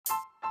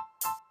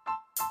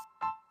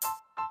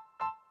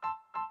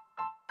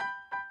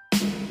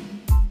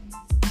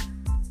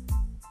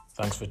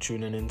Thanks for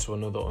tuning in to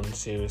another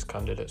Unserious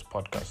Candidates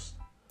podcast.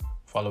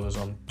 Follow us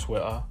on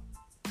Twitter,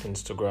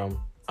 Instagram,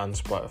 and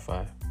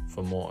Spotify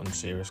for more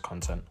unserious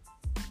content.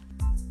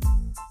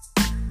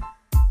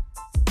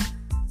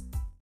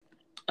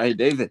 Hey,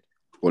 David.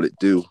 What it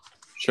do?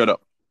 Shut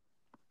up.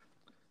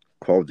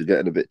 Carl, you're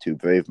getting a bit too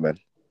brave, man.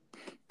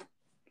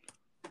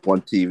 One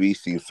TV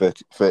scene,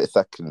 30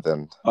 seconds,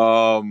 and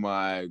Oh,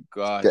 my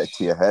gosh. get it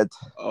to your head.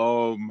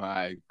 Oh,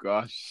 my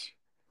gosh.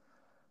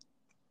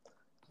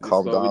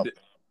 Calm down,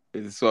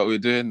 Is this what we're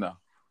doing now?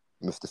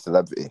 Mr.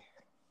 Celebrity.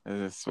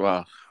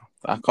 Well,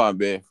 I can't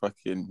be a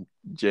fucking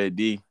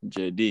JD.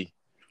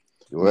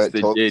 You weren't Mr.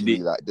 talking to JD.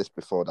 me like this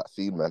before that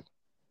scene, man.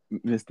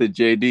 Mr.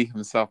 JD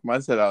himself.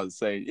 Man said I was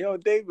saying, yo,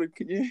 David,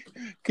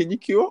 can you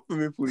queue up for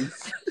me,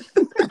 please?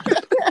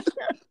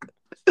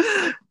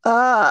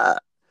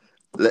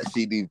 Let's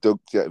see these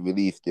dogs get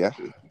released, yeah?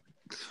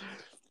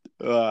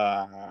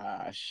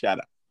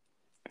 Shut up.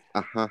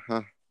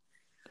 Uh-huh.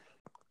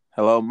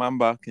 Hello,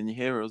 Mamba. Can you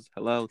hear us?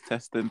 Hello,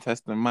 testing,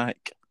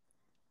 mic.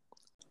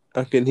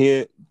 I can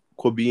hear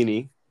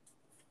Kwabini.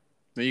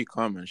 No, you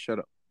can't, man. Shut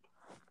up.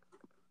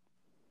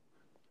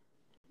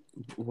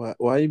 Why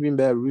are you being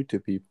bad rude to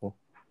people?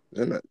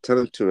 Tell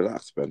them to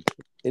relax, man.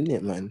 Isn't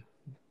it, man?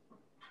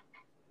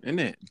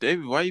 Innit?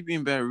 David, why are you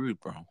being very rude,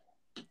 bro?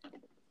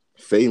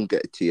 Fame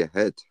get it to your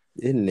head.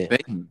 Isn't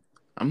it? Fame.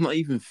 I'm not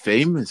even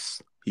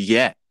famous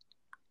yet.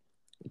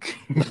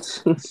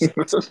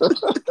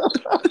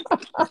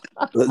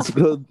 Let's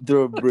go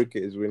throw a brick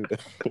at his window.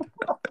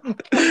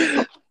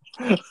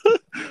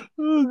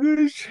 Oh,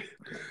 gosh.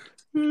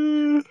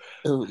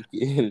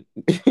 Okay.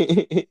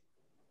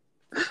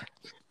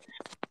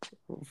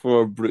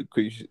 For a brick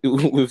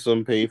with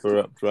some paper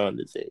up trying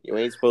to say, you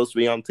ain't supposed to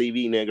be on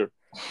TV, nigger.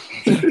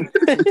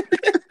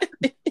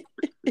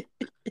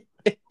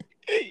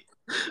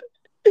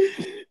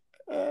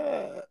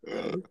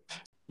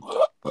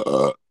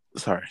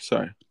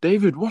 Sorry.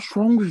 David, what's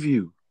wrong with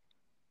you?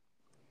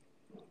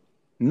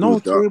 No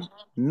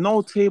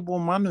table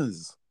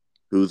manners.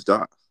 Who's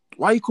that?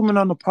 Why are you coming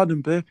on the pod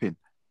and burping?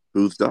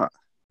 Who's that?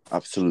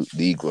 Absolute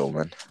Negro,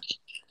 man.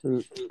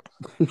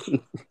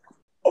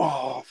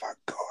 Oh, my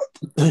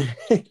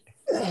God.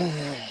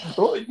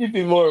 What would you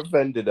be more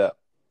offended at?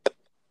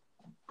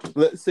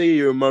 Let's say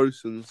you're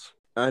Morrison's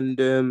and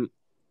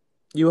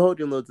you're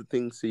holding loads of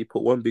things, so you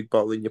put one big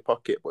bottle in your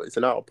pocket, but it's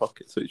an outer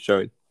pocket, so it's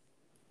showing.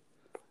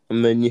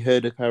 And then you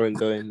heard a Karen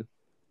going,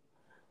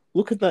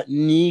 look at that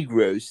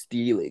Negro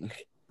stealing.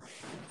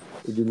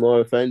 Would you be more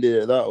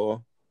offended at that,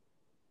 or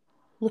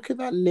look at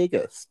that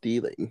nigger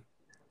stealing?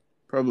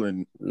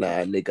 Probably.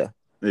 Nah, nigger.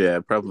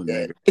 Yeah, probably.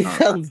 Yeah, Nigga. it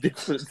sounds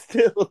different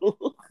still.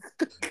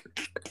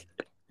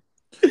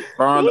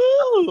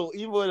 Oh,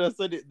 even when I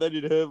said it then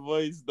in her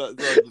voice, that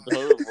sounded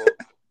horrible.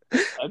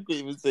 I couldn't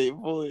even say it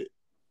for it.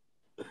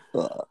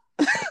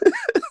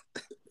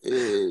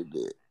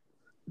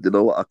 You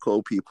know what I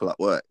call people at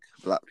work?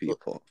 Black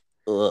people.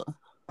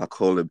 I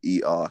call them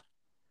ER.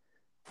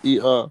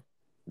 ER.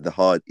 The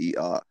hard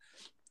ER.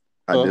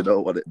 And you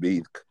know what it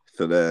means.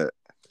 So the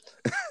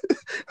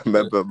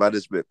member of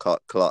management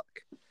can't clock.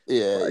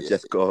 Yeah. I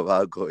just go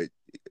around going,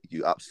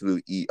 you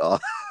absolute ER.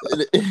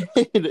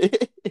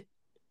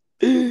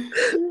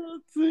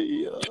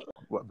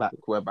 We're back.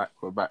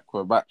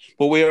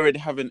 But we already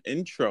have an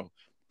intro.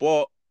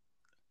 But,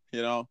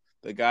 you know,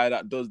 the guy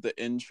that does the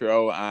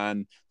intro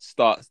and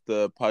starts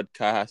the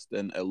podcast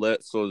and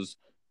alerts us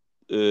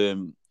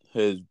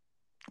has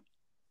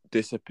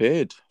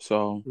disappeared.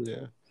 So,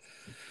 yeah.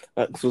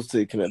 Axel's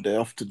taking a day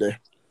off today.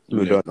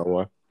 We Yeah. don't know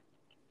why.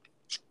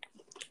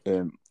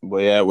 But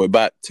yeah, we're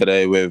back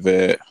today with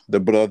the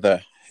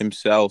brother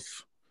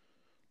himself,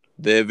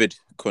 David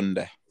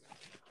Kunde.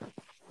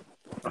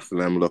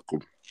 Assalamu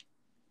alaikum.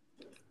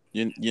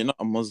 You're not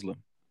a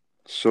Muslim.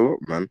 Shut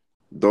up, man.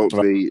 Don't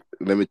be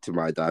limiting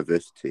my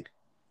diversity.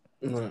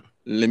 No.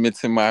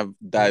 Limiting my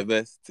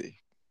diversity.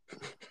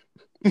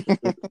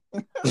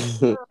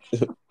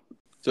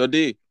 So,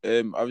 D,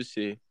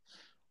 obviously,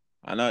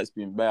 I know it's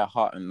been bare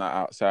hot and that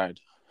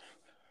outside.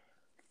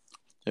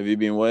 Have you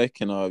been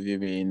working or have you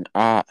been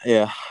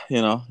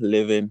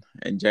living,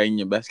 enjoying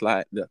your best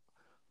life the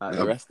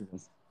rest of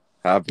us?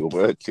 I've been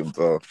working,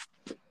 bro.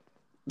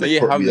 No,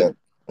 you haven't.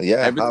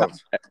 Yeah,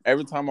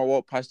 Every time I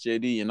walk past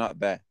JD, you're not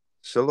there.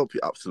 Shut up,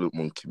 you absolute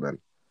monkey, man.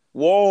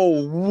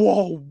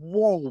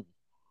 Whoa.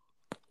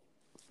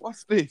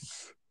 What's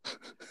this?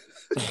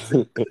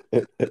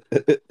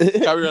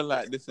 Carry on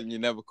like this and you're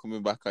never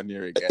coming back on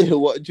here again.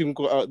 Watch him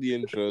cut out the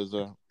intro as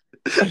well.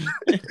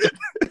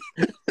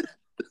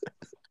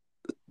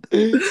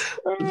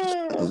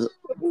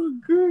 Oh,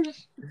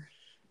 gosh.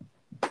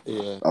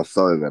 Yeah. I'm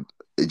sorry, man.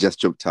 It just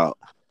jumped out.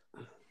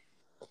 All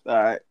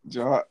right,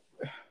 Joe.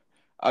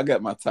 I'll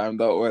get my time,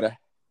 don't worry.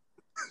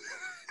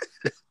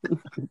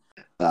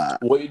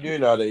 What are you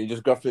doing now then? You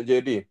just grafted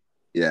JD?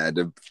 Yeah,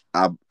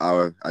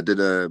 I did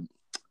a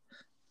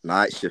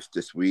night shift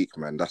this week,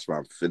 man. That's why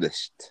I'm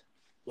finished.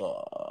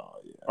 Oh,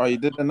 yeah. Oh, you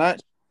did the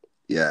night?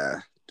 Yeah,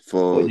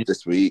 for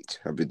this week,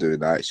 I've been doing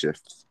night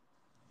shifts.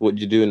 What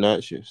did you do in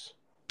night shifts?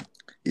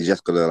 You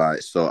just gotta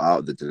like sort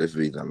out the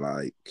deliveries and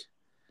like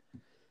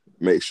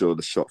make sure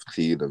the shop's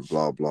clean and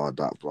blah blah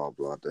that blah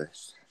blah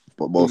this.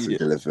 But mostly Yeah.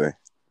 delivery.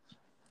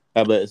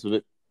 I bet it's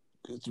a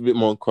bit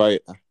more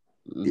quieter.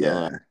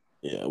 Yeah,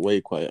 Yeah, way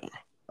quieter.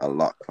 a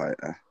lot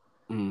quieter.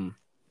 Mm.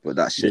 But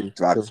that Yeah. shit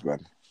drags,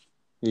 man.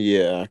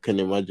 Yeah, I can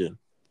imagine.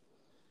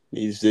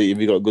 Have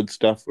you got good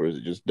stuff or is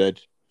it just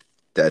dead?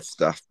 Dead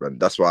stuff, man.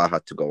 That's why I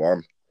had to go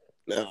on.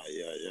 Yeah.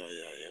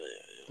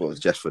 But it was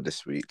just for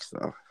this week,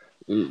 so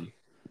Mm.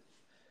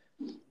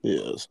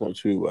 Yeah, it's not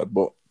too bad,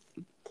 but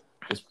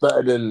it's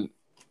better than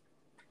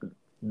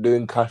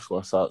doing cash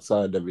loss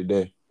outside every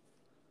day.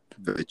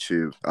 very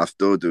true. I'm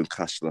still doing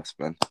cashless,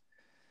 man.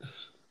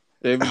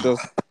 David does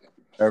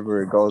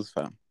wherever it goes,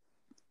 fam.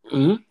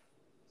 Mm-hmm.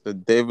 So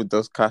David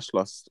does cash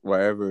loss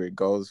wherever it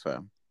goes,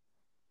 fam.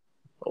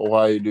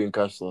 Why are you doing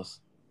cash loss?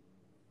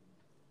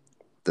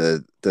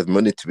 There's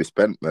money to be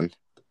spent, man.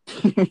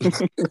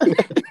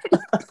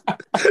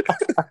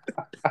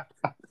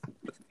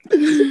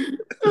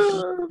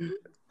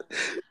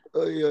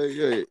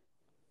 Oh.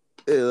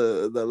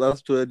 The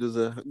last word was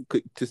a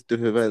quick twist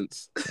of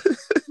events.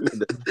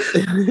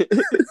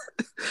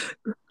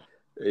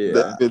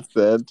 Yeah. David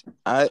said,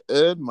 I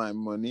earned my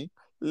money.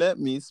 Let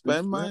me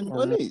spend my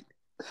money.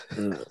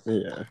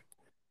 Yeah.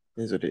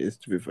 Is what it is,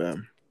 to be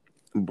fair.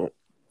 But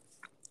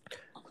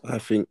I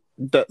think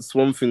that's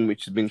one thing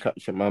which has been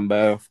catching man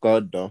by off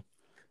guard, though.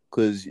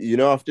 Because,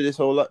 after this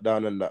whole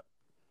lockdown and that,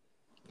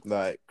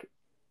 like,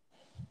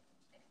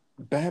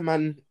 Bear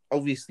Man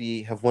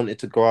obviously have wanted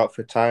to go out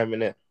for time,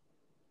 innit?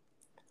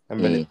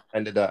 And then it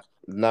ended up,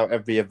 now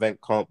every event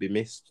can't be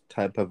missed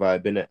type of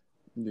vibe, innit?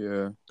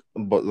 Yeah.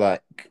 But,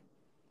 like,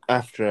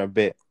 after a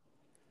bit,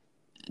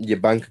 your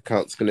bank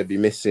account's going to be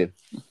missing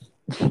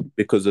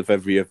because of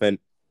every event.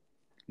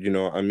 You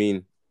know what I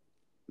mean?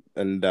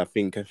 And I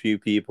think a few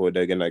people,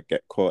 they're going to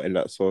get caught in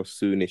that so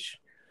soonish.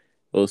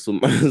 Or some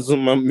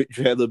man which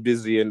are hella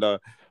busy and are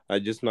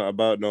just not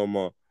about no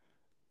more.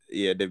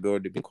 Yeah, they've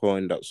already been caught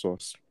in that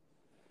sauce.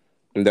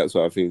 And that's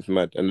what I think is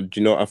mad. And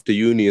after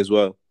uni as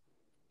well,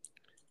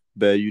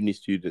 bare uni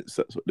students,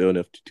 that's what they'll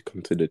have to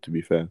consider, to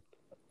be fair.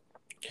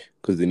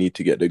 Because they need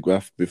to get the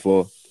graft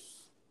before.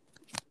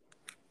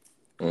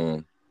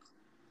 Do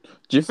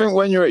you think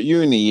when you're at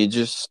uni, you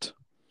just,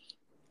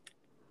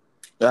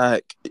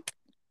 like,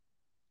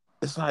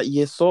 it's like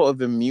you're sort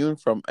of immune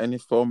from any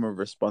form of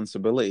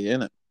responsibility,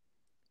 innit?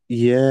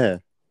 Yeah.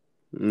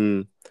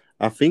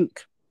 I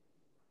think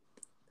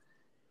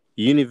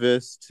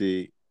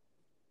university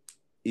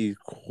is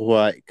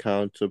quite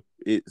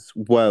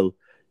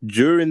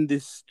during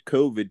this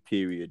COVID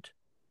period,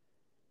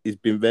 it's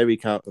been very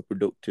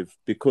counterproductive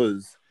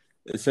because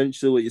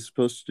essentially what you're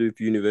supposed to do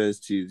with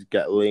university is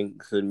get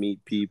links and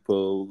meet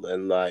people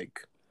and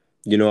like,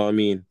 you know what I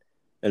mean?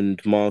 And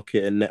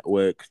market and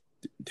network,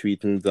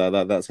 tweet things like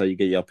that. That's how you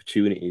get your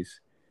opportunities.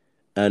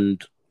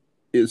 And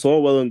it's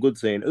all well and good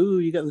saying, oh,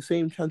 you get the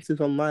same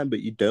chances online, but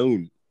you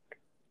don't.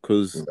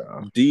 Because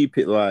deep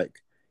it like,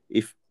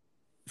 if,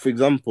 for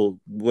example,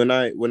 when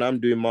I'm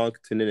doing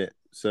marketing in it,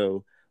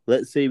 so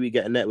let's say we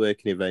get a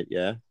networking event,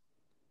 yeah,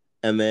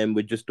 and then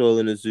we're just all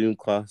in a Zoom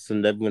class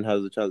and everyone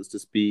has a chance to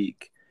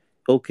speak.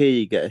 Okay,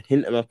 you get a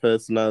hint of my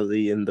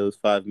personality in those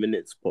 5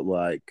 minutes, but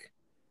like,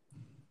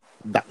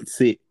 that's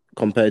it.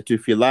 Compared to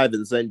if you're live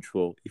at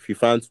Central, if you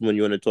find someone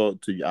you want to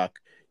talk to,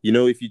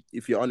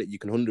 if you're on it, you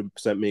can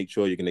 100% make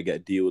sure you're gonna get a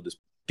deal with this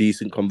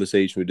decent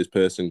conversation with this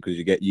person because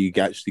you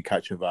actually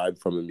catch a vibe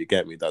from them. You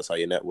get me? That's how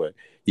you network.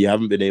 You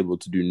haven't been able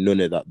to do none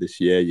of that this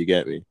year. You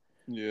get me?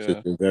 Yeah. So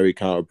it's been very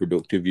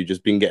counterproductive. You've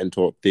just been getting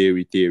taught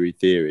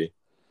theory.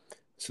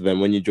 So then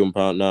when you jump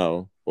out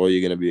now, all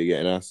you're gonna be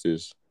getting asked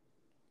is,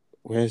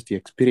 "Where's the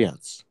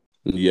experience?"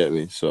 You get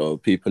me?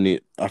 So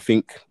I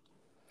think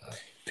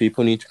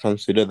people need to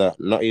consider that.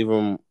 Not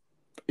even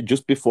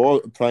just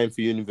before applying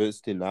for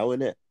university now,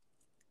 innit?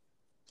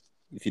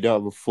 If you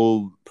don't have a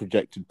full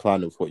projected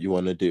plan of what you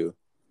want to do,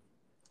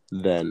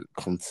 then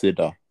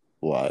consider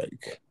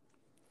like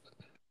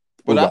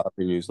other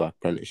avenues like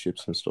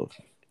apprenticeships and stuff.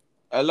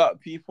 A lot of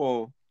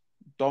people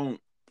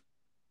don't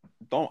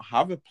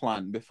have a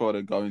plan before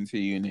they go into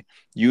uni.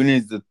 Uni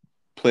is the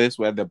place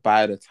where they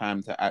buy the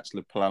time to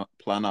actually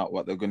plan out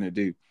what they're going to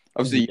do.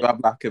 Obviously, you have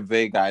like a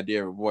vague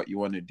idea of what you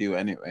want to do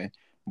anyway,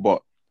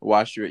 but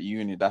whilst you're at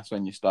uni, that's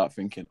when you start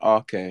thinking,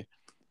 okay,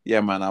 yeah,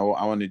 man, I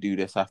want to do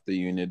this after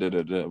uni,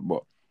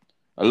 But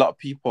a lot of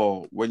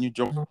people, when you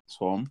jump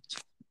home,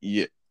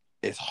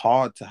 it's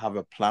hard to have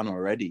a plan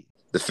already.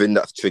 The thing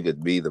that's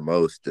triggered me the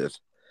most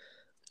is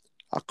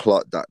I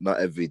clocked that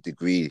not every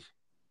degree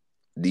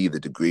need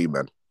a degree,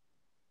 man.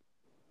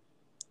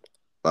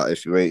 Like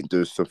if you ain't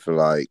doing something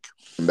like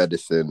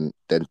medicine,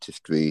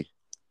 dentistry,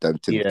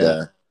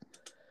 there,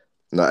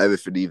 not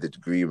everything needs a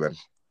degree, man.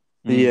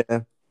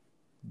 Yeah.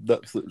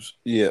 That's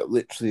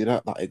literally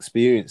that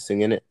experience thing,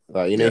 innit?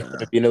 Like,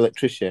 if you're an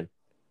electrician,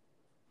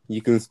 you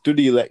can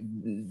study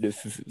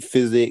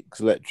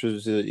physics,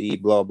 electricity,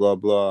 blah blah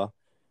blah.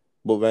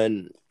 But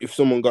then if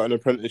someone got an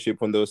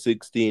apprenticeship when they were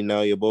 16,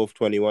 now you're both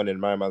 21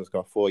 and my man's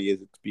got 4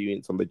 years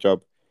experience on the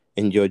job,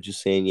 and you're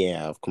just saying,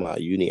 yeah, I've come out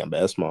of uni, I'm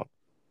better smart.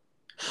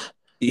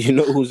 You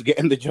know who's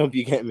getting the job,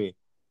 you get me?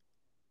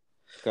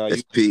 It's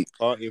You peak.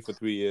 partying for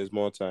 3 years,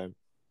 more time.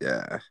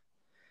 Yeah.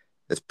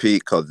 It's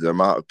peak because the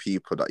amount of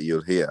people that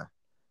you'll hear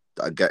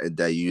that are getting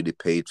their uni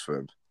paid for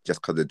them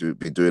just because they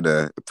be doing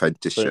an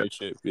apprenticeship.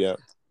 Yeah.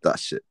 That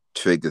shit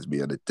triggers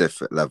me on a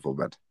different level,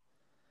 man.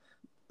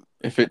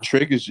 If it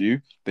triggers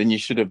you, then you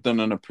should have done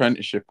an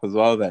apprenticeship as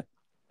well then.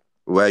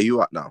 Where are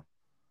you at now?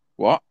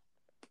 What?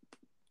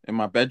 In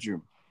my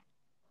bedroom.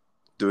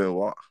 Doing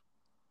what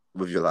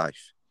with your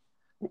life?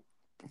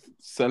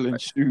 Selling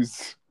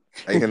shoes.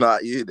 Are you not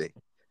at uni?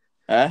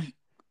 Eh?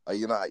 Are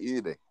you not at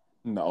uni?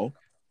 No.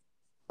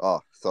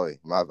 Oh, sorry,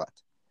 my bad.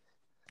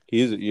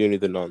 He's at uni,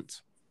 the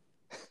nonce.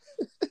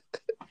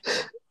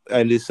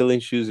 And he's selling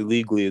shoes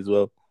illegally as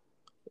well.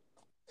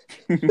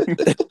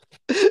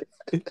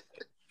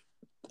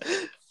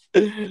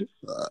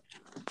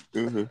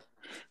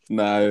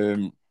 Nah,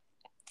 you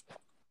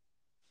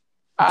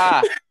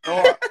know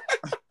what?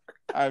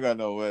 I got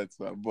no words,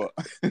 man, but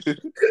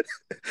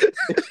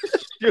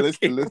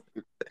listen.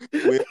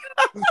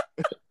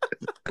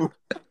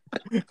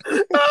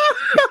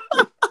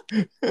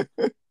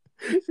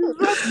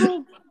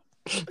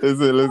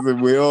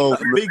 Listen, we all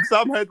Big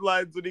Sam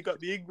headlines when he got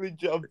the England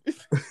job.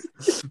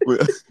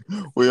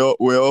 we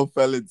all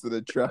fell into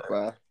the trap.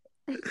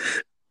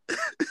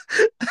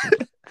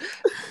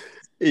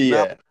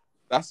 Yeah. Now,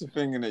 that's the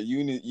thing, in it.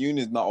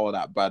 Uni's not all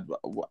that bad, but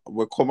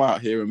we'll come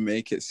out here and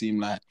make it seem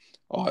like,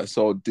 oh, it's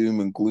all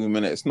doom and gloom,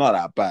 and it's not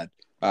that bad.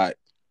 Like,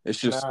 it's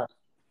just I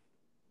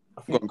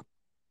think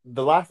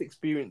the life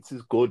experience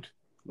is good,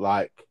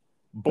 like,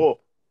 but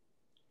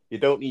you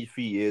don't need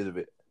 3 years of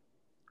it.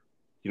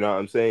 You know what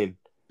I'm saying?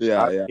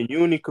 Yeah. And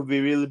uni could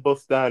be really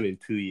bust down in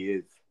 2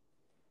 years,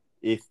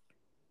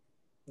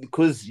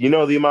 because you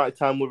know the amount of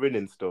time we're in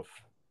and stuff.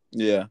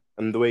 Yeah.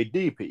 And the way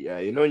deep it,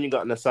 you know when you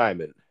got an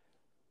assignment.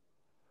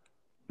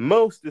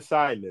 Most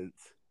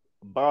assignments,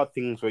 bar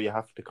things where you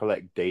have to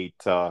collect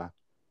data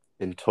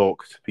and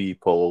talk to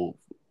people,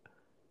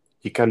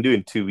 you can do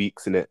in 2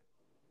 weeks, innit?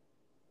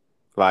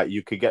 Like,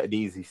 you could get an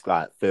easy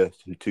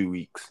first in 2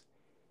 weeks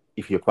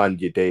if you planned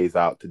your days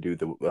out to do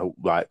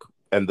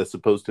and they're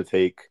supposed to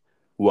take,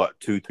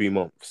 2-3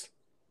 months.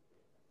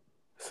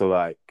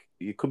 So,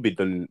 it could be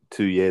done in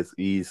 2 years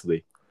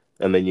easily.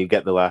 And then you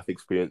get the life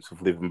experience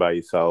of living by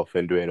yourself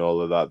and doing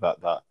all of that.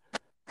 But,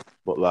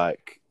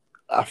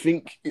 I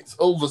think it's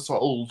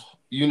oversold.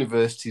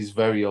 University is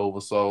very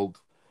oversold.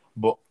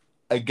 But,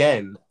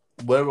 again,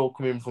 we're all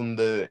coming from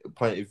the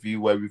point of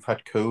view where we've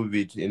had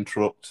COVID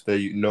interrupt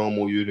the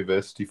normal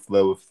university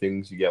flow of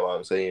things, you get what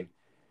I'm saying?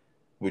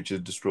 Which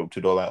has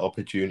disrupted all that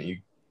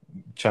opportunity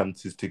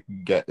chances to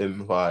get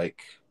them,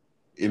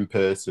 in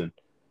person.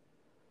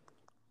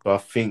 So I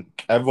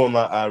think everyone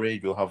at our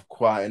age will have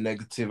quite a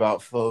negative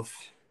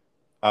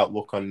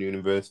outlook on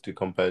university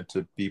compared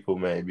to people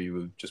maybe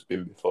who've just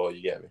been before,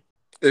 you get me?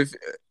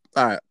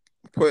 All right,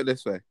 put it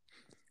this way.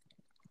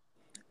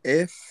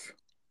 If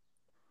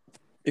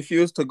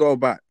you was to go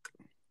back,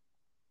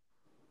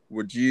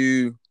 would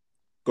you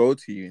go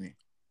to uni?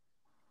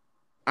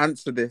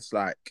 Answer this,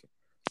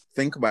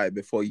 think about it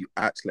before you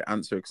actually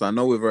answer it, because I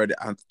know we've already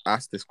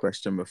asked this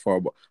question before,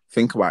 but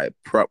think about it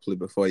properly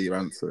before you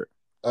answer it.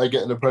 I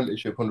get an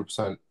apprenticeship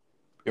 100%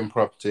 in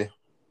property,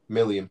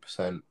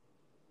 1,000,000%,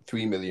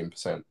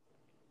 3,000,000%.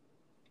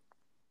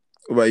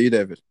 What about you,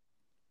 David?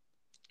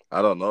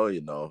 I don't know,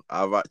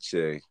 I've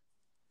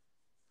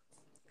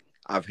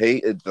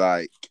hated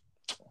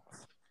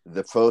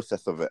the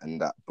process of it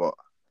and that, but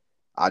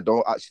I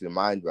don't actually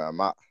mind where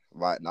I'm at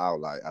right now,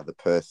 as a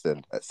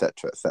person,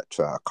 etc.,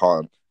 etc. I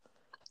can't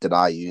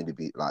deny uni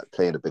be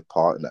playing a big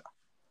part in it.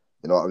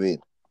 You know what I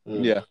mean?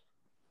 Yeah.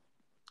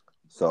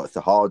 So it's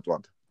a hard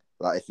one.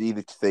 It's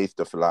easy to say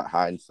stuff in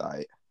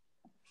hindsight.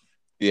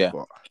 Yeah.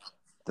 But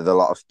there's a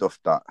lot of stuff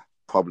that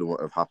probably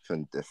wouldn't have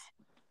happened if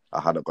I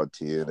hadn't gone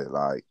to uni,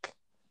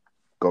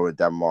 go to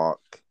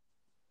Denmark.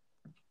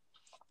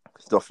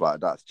 Stuff like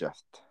that's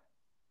just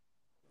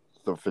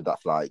something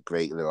that's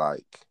greatly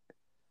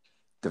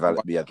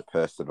developed me as a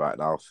person right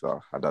now.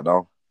 So I don't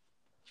know.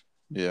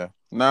 Yeah.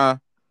 Nah.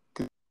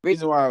 The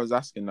reason why I was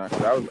asking that,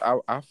 because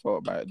I thought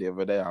about it the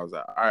other day. I was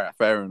like, all right,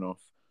 fair enough.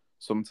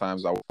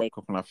 Sometimes I wake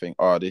up and I think,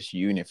 oh, this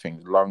uni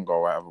thing's long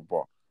or whatever.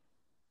 But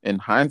in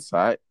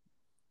hindsight,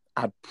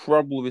 I'd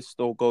probably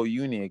still go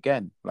uni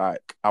again. I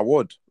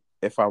would,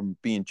 if I'm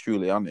being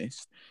truly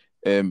honest.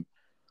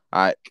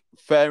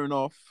 Fair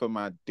enough, for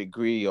my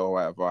degree or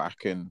whatever, I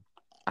can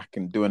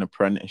do an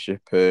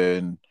apprenticeship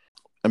and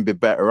be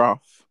better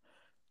off.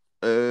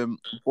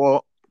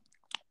 But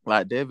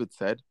like David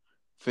said,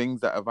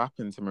 things that have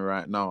happened to me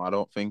right now, I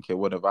don't think it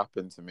would have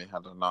happened to me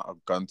had I not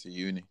have gone to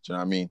uni. Do you know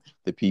what I mean?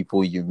 The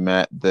people you've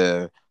met,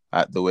 the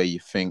way you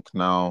think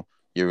now,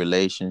 your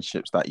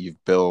relationships that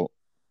you've built,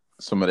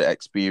 some of the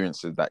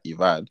experiences that you've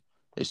had,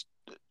 it's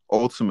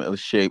ultimately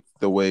shaped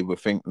the way we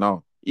think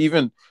now.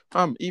 Even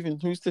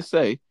who's to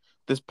say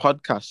this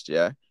podcast,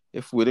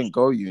 if we didn't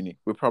go uni,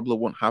 we probably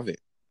wouldn't have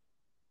it.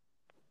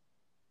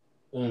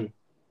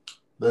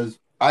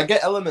 I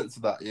get elements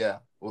of that, yeah,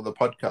 with the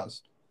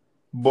podcast.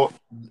 But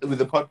with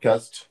the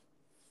podcast,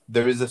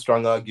 there is a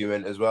strong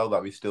argument as well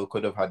that we still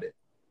could have had it.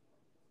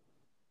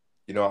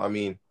 You know what I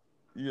mean?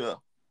 Yeah.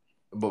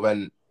 But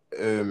when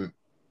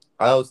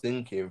I was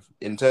thinking,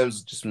 in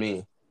terms of just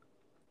me,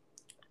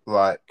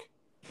 like,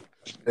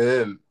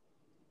 I'm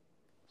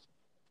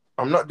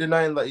not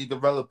denying that you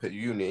develop at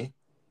uni,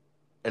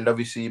 and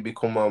obviously you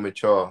become more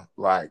mature.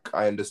 Like,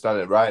 I understand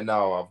it. Right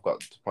now, I've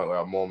got to the point where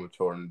I'm more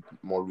mature and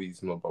more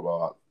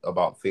reasonable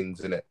about things,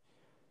 innit?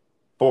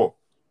 But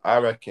I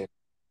reckon,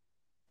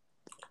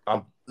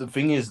 the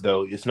thing is,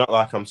 though, it's not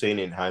like I'm saying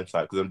it in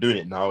hindsight, because I'm doing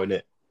it now,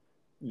 innit?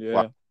 Yeah.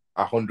 Like,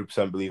 I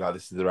 100% believe that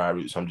this is the right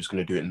route, so I'm just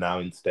going to do it now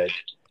instead.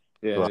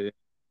 Yeah. Like,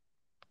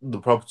 the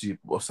property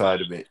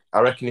side of it, I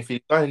reckon if you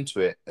got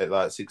into it at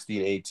like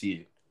 16,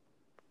 18,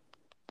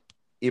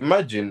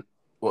 imagine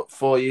what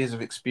 4 years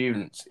of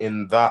experience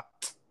in that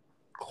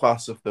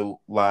class of the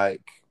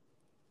like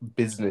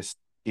business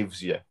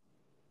gives you.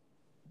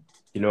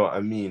 You know what I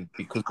mean?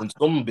 Because in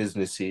some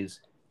businesses,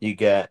 you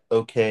get,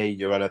 okay,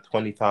 you're on a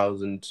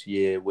 20,000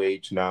 year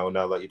wage now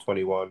that you're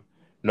 21.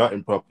 Not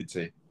in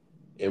property.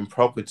 In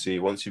property,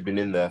 once you've been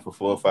in there for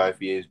 4 or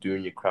 5 years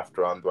doing your craft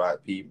around the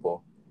right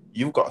people,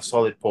 you've got a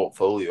solid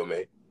portfolio,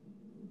 mate.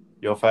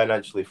 You're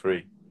financially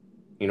free.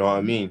 You know what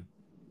I mean?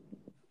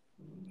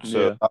 So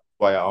Yeah. that's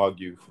why I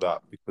argue for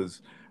that,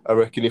 because I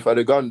reckon if I'd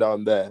have gone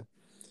down there,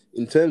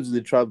 in terms of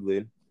the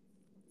travelling,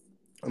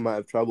 I might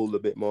have travelled a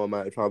bit more, I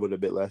might have travelled a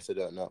bit less, I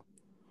don't know.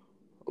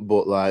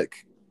 But,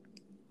 like,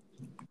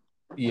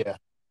 yeah,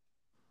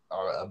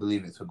 I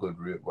believe it's a good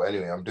route. But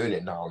anyway, I'm doing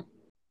it now.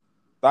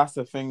 That's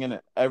the thing,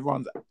 innit?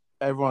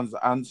 Everyone's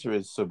answer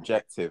is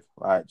subjective,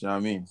 like, do you know what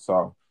I mean?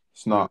 So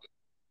it's not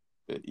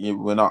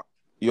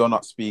you're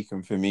not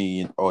speaking for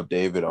me or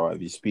David, or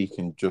you're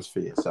speaking just for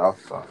yourself.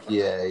 So.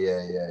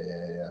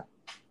 Yeah.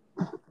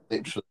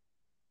 Literally.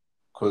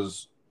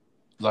 Because,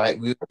 like,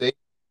 we were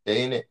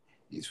saying it,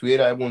 it's weird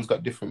how everyone's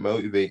got different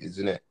motivators,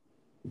 isn't it?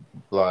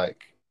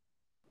 Like,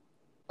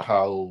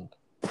 how,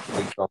 for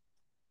example,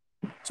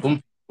 some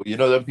people, you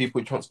know, them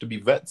people who wants to be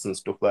vets and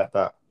stuff like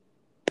that.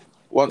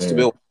 Wants to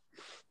build.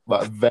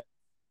 Like, vets.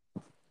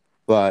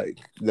 Like,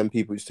 them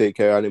people who take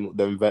care of animals,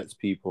 them vets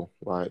people.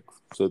 Like,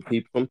 so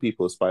some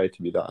people aspire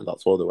to be that, and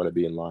that's all they want to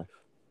be in life.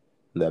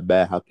 And they're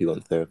bare happy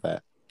once they're a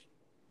vet.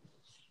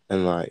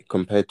 And, like,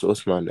 compared to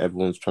us, man,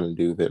 everyone's trying to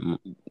do a bit,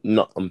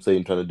 not, I'm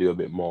saying trying to do a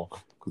bit more,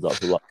 because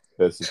that's a lot of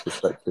person's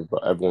perspective,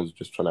 but everyone's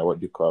just trying to, what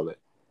do you call it?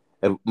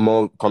 And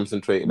more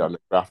concentrated on the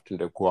craft and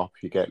the co-op,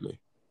 you get me?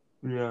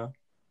 Yeah.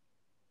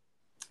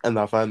 And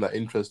I find that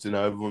interesting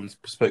how everyone's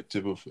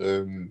perspective of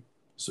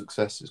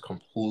success is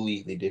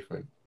completely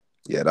different.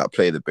 Yeah, that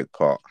played a big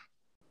part.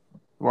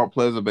 What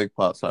plays a big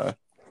part, sorry?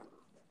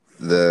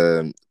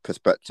 The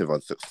perspective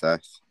on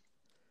success.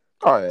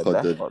 Oh, yeah, 'Cause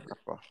definitely.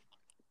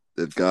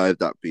 The guys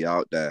that be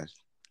out there,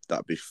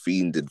 that be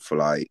fiending for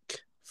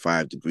like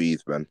 5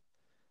 degrees, man.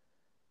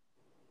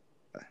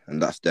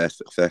 And that's their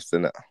success,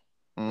 isn't it?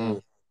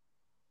 Mm.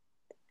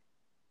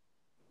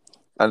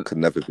 And could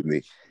never be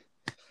me.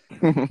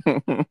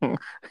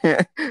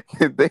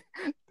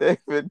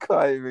 David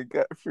can't even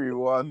get through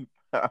one.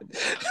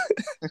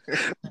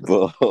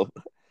 But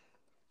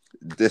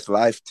this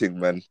life thing,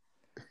 man,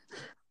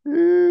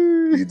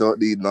 you don't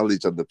need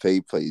knowledge on the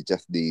paper, you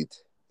just need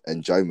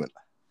enjoyment.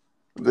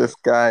 This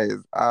guy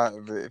is out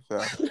of it,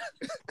 fam.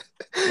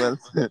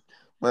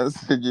 Man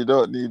said you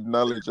don't need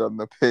knowledge on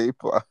the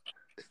paper.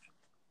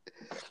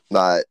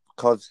 Like,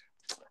 because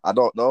I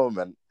don't know,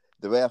 man.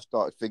 The way I've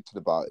started thinking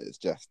about it is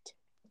just,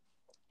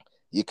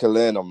 you can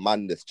learn on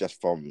madness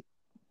just from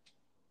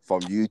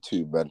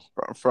YouTube, man.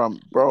 From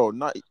bro,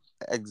 not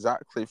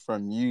exactly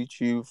from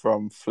YouTube,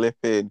 from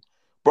flipping,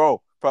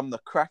 bro, from the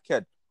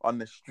crackhead on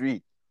the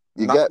street.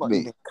 You That's get not me?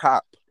 even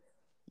cap.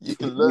 You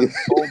can learn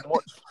so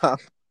much, fam.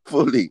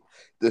 Fully.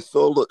 There's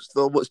so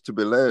much to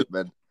be learned,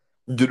 man.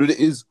 Do you know what it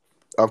is?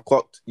 I've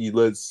clocked, you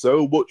learn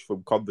so much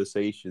from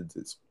conversations.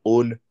 It's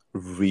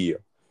unreal.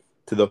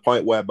 To the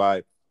point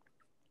whereby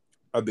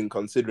I've been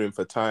considering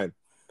for time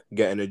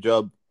getting a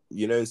job,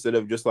 you know, instead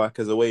of just like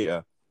as a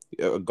waiter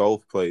at a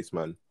golf place,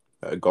 man,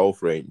 at a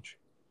golf range.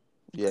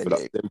 Yeah, For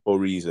that simple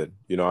reason,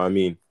 you know what I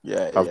mean?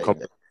 I've come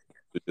to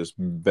just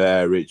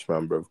bare rich,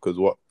 man, bro, because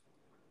what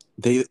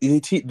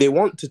they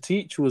want to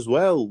teach you as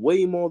well,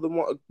 way more than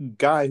what a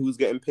guy who's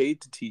getting paid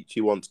to teach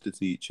you wants to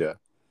teach you.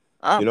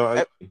 You know what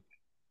I mean?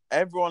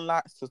 Everyone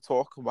likes to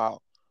talk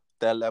about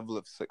their level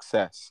of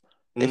success.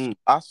 If you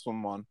ask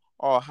someone,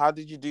 oh, how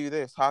did you do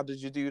this? How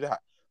did you do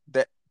that?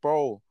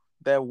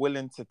 They're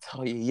willing to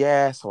tell you,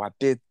 yeah, so I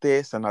did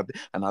this and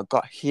I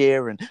got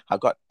here and I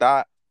got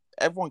that.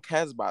 Everyone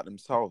cares about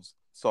themselves.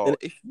 So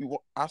if you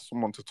ask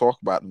someone to talk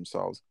about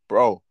themselves,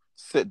 bro,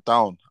 sit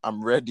down.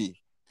 I'm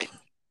ready.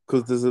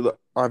 Because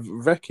I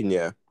reckon,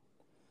 yeah,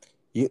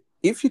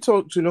 if you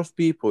talk to enough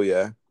people,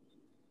 yeah,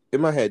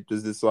 in my head,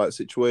 there's this like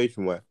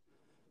situation where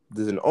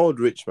there's an old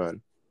rich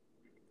man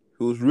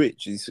who's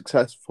rich, he's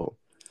successful,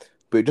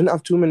 but he didn't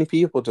have too many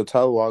people to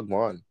tell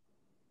Wagwan,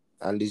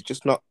 and he's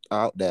just not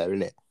out there,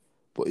 innit?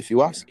 But if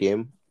you ask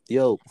him,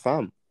 yo,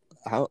 fam,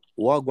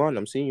 what going?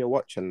 I'm seeing your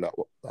watch and that.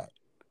 Like,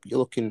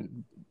 you're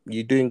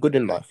doing good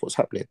in life. What's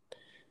happening?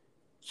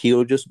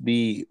 He'll just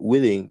be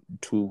willing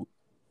to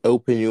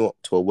open you up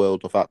to a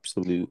world of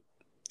absolute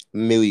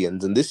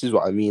millions, and this is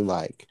what I mean,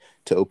 like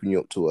to open you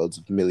up to worlds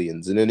of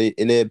millions. And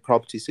in a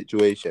property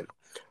situation,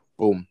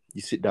 boom,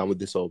 you sit down with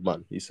this old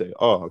man. You say,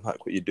 "Oh, I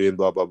like what you're doing,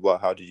 blah blah blah.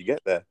 How did you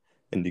get there?"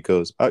 And he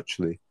goes,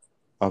 "Actually,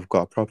 I've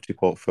got a property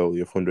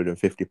portfolio of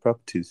 150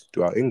 properties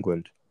throughout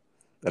England,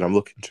 and I'm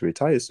looking to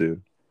retire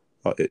soon.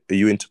 Are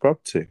you into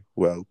property?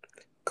 Well,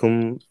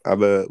 come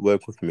have a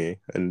work with me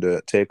and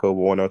take over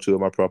one or two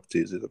of my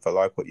properties. If I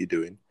like what you're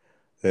doing,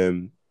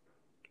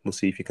 we'll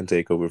see if you can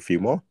take over a few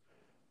more."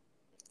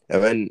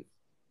 And then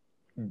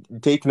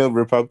taking over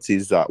a property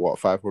is at what,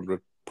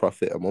 500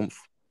 profit a month.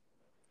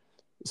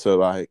 So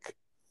like,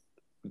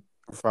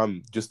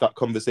 from just that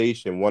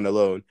conversation, one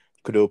alone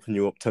could open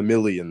you up to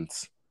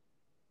millions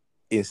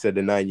instead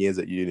of 9 years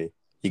at uni.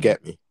 You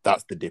get me?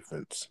 That's the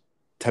difference.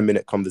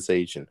 10-minute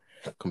conversation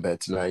compared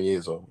to 9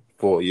 years or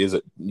 4 years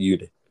at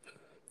uni.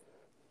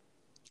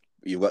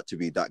 You've got to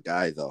be that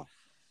guy, though.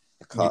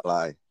 I can't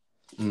lie.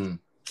 Mm.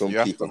 Some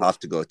You people have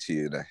to go to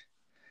uni.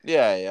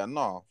 Yeah,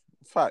 no.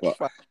 Fact.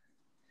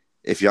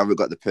 If you haven't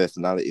got the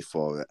personality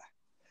for it,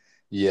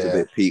 it's a Yeah,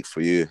 bit peak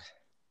for you.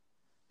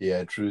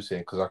 yeah, true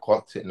saying, because I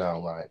clocked it now.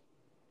 Like,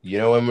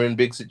 when we're in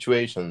big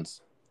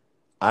situations,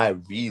 I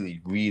really,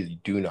 really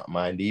do not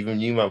mind. Even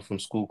you, man, from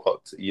school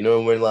clocked it.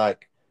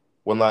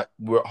 When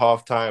we're at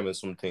half time or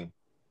something,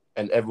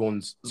 and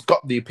everyone's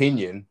got the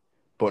opinion,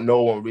 but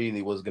no one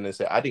really was gonna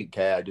say. I didn't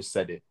care. I just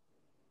said it.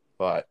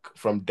 Like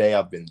from day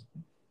I've been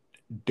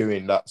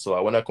doing that. So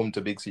like, when I come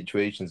to big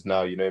situations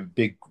now, in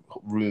big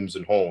rooms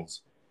and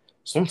halls,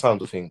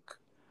 sometimes I think,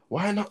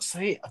 why not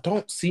say it? I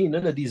don't see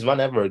none of these men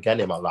ever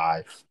again in my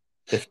life.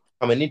 If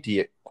I'm an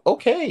idiot,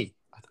 okay.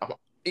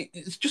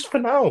 It's just for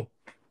now.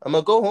 I'm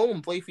gonna go home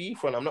and play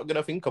FIFA, and I'm not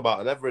gonna think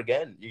about it ever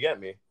again. You get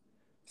me?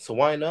 So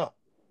why not?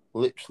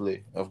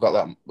 Literally, I've got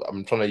that.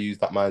 I'm trying to use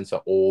that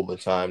mindset all the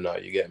time now.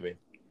 You get me?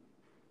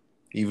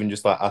 Even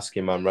just like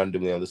asking man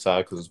randomly on the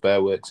side, because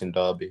Bear works in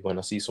Derby. When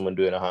I see someone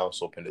doing a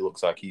house up and it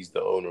looks like he's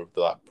the owner of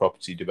the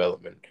property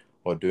development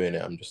or doing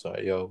it, I'm just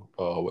like, yo,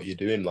 what you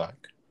doing?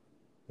 Like,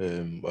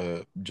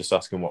 just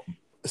asking what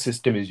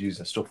system is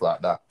using, stuff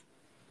like that.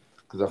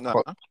 Because I've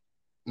got.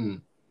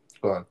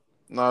 Go on.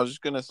 No, I was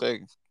just gonna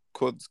say,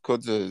 Kuds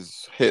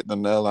has hit the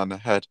nail on the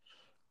head.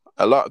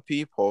 A lot of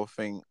people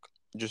think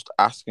just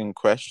asking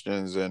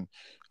questions and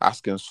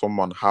asking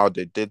someone how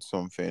they did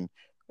something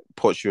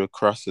puts you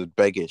across as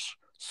beggish.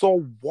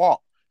 So what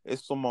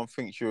if someone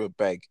thinks you're a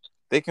beg?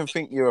 They can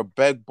think you're a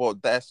beg,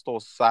 but they're still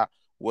sat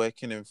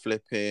working and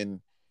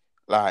flipping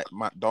like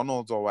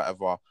McDonald's or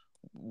whatever,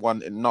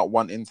 not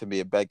wanting to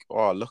be a beg.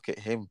 Oh, look at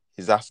him.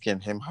 He's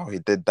asking him how he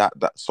did that.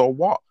 So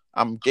what?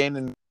 I'm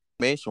gaining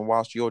information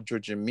whilst you're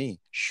judging me.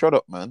 Shut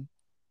up, man.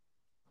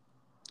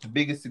 The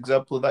biggest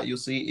example of that you'll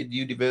see in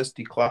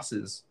university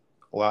classes,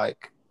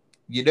 like,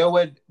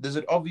 when there's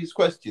an obvious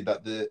question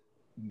that the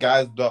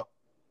guys not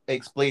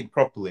explained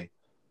properly.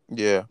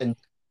 Yeah. And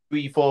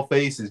 3-4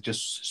 faces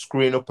just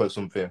screwing up or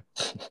something.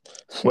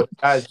 But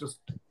guys, just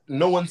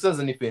no one says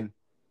anything.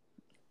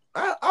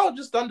 I'll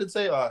just stand and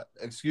say,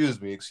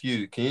 excuse me,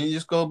 can you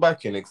just go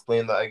back and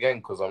explain that again?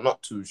 Because I'm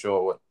not too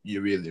sure what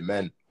you really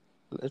meant.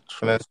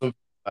 Literally.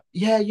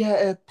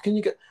 Can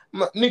you get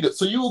nigga?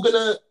 So you were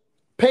gonna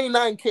pay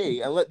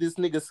 9K and let this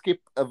nigga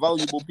skip a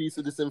valuable piece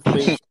of this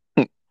information?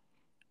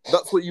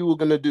 That's what you were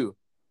gonna do?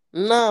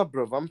 Nah,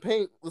 bro. I'm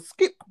paying.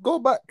 Skip. Go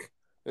back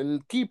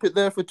and keep it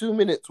there for 2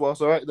 minutes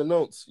whilst I write the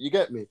notes. You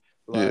get me?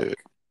 Like, Yeah.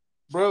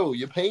 Bro,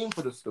 you're paying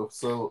for the stuff,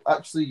 so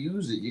actually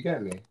use it. You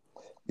get me?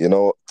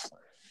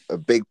 A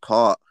big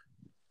part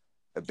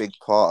of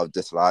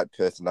this like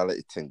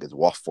personality thing is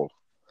waffle.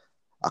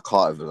 I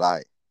can't even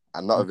lie.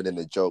 And not even in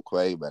a joke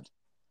way, man.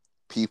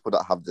 People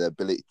that have the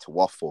ability to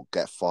waffle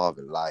get far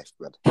in life,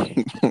 man.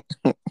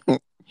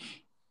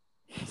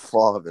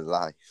 Far in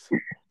life.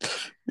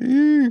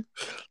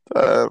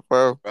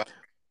 Bro.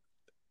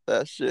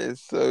 That shit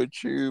is so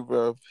true,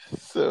 bro.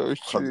 So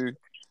true.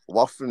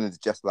 Waffling is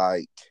just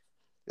like,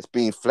 it's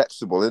being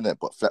flexible, isn't it?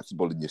 But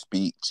flexible in your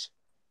speech.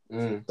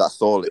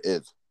 That's all it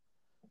is.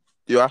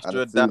 You have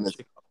to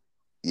adapt.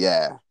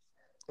 Yeah.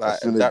 Like,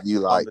 as soon as you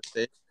like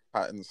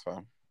patterns,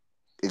 fam.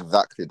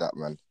 Exactly that,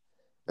 man.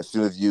 As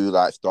soon as you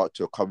like start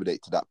to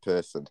accommodate to that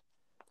person,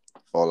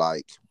 or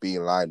like be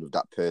in line with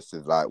that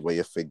person's like way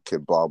of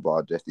thinking, blah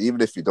blah, just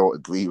even if you don't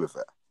agree with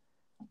it.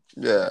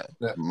 Yeah.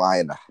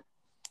 Minor.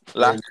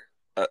 Like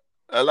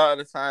a lot of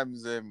the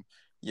times,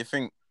 you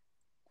think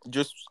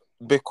just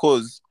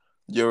because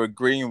you're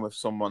agreeing with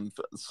someone,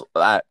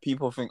 like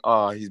people think,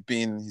 oh, he's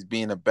being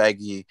a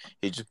beggy,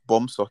 he just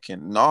bum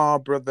sucking. Nah,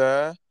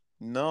 brother,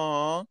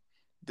 no,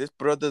 this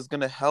brother's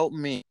gonna help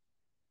me.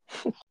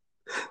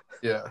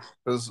 Yeah,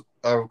 because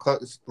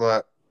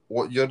like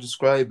what you're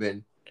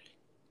describing.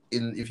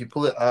 If you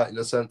pull it out in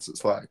a sense,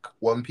 it's like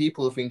when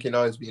people are thinking,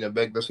 "Oh, he's being a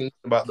beg," they're thinking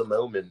about the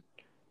moment.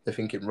 They're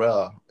thinking,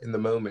 "Rah, in the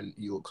moment,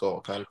 he looks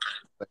all kind of."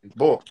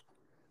 But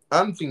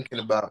I'm thinking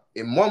about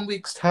in 1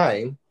 week's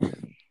time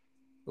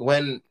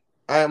when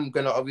I'm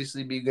gonna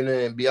obviously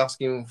be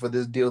asking for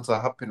this deal to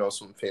happen or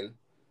something,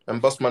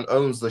 and Bossman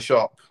owns the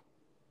shop.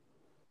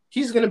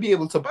 He's gonna be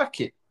able to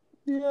back it.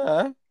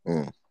 Yeah.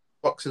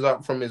 Boxes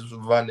out from his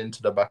van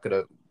into the back of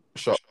the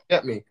shop.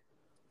 Get me?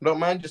 I don't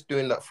mind just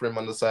doing that for him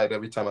on the side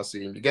every time I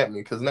see him. You get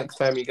me? Because next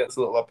time he gets a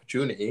little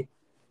opportunity,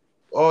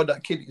 oh,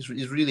 that kid is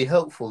really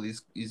helpful.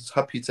 He's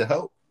happy to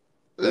help.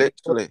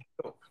 Literally.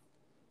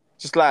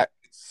 Just like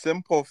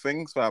simple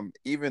things, fam.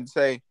 Even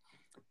say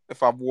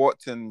if I've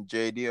walked in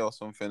JD or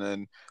something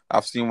and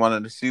I've seen one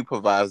of the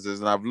supervisors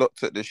and I've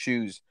looked at the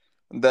shoes,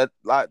 and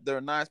they're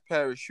a nice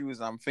pair of shoes,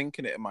 and I'm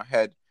thinking it in my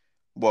head.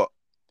 But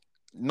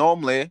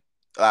normally,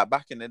 like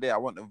back in the day, I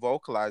wouldn't have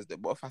vocalized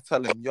it. But if I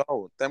tell him,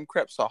 yo, them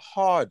crepes are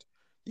hard,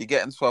 you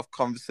get into a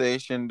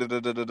conversation,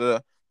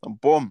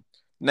 and boom.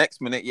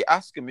 Next minute, you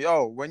ask him,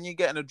 yo, when you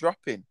getting a drop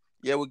in?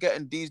 Yeah, we're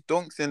getting these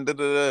dunks in,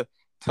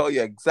 Tell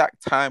you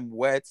exact time,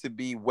 where to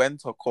be, when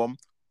to come.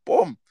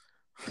 Boom.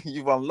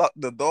 You've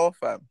unlocked the door,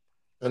 fam.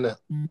 Innit?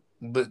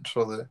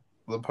 Literally.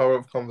 The power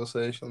of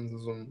conversations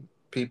is when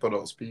people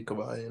don't speak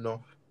about it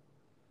enough.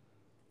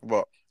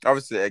 But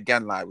obviously,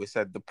 again, like we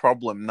said, the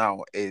problem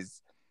now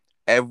is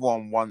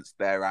everyone wants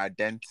their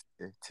identity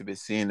to be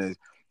seen as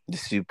the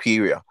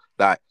superior.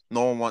 Like,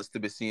 no one wants to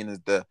be seen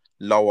as the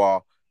lower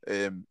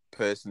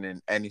person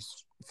in any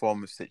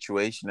form of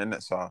situation,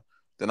 innit? So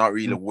they're not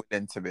really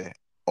willing to be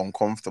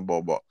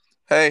uncomfortable. But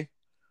hey,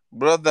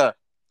 brother,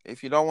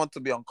 if you don't want to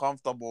be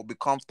uncomfortable, be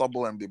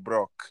comfortable and be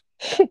broke.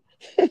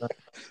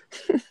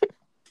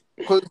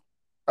 Because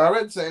I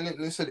read something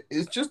and they said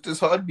it's just as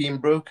hard being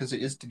broke as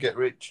it is to get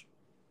rich.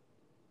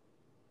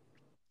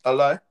 I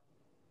lie.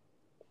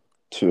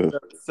 True.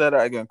 Say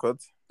that again,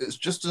 cuz. It's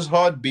just as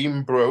hard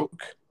being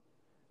broke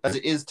as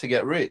it is to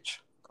get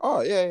rich.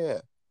 Oh, yeah.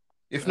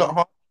 If not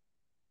hard.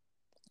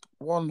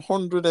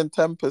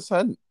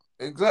 110%.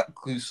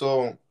 Exactly.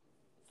 So,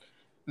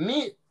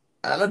 I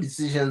know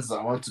decisions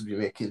I want to be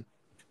making.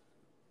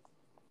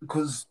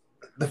 Because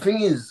the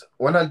thing is,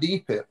 when I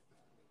deep it,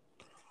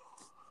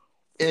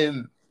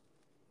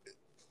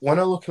 when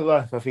I look at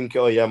life, I think,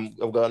 oh yeah,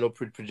 I've got an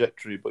upward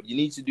trajectory, but you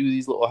need to do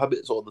these little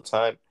habits all the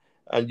time,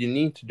 and you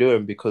need to do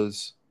them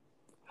because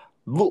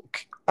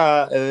look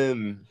at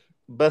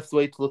best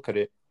way to look at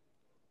it.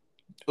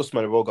 Us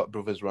man have all got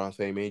brothers around the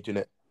same age,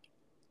 innit?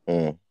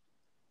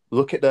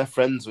 Look at their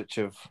friends which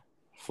have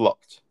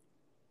flopped.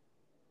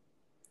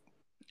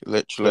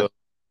 Literally, so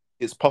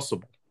it's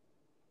possible.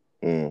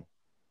 You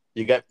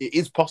get it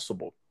is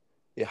possible.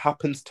 It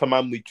happens to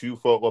man with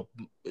 2-4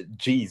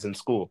 G's in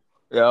school.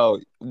 Yo,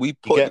 we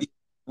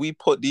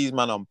put these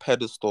men on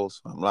pedestals.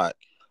 I'm like,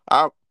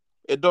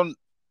 it don't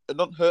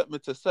hurt me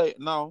to say it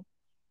now,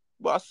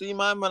 but I see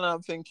my man and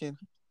I'm thinking,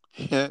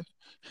 yeah.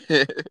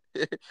 You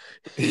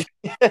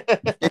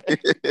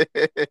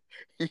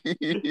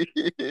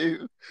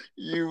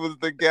was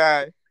the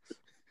guy.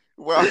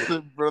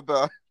 Well,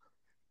 brother.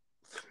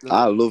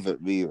 I love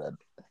it, me, man.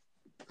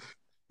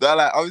 That,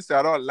 like, obviously,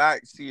 I don't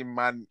like seeing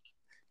man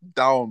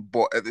down,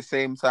 but at the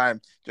same time,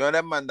 do you know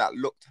that man that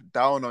looked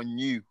down on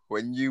you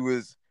when you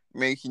was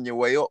making your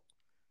way up?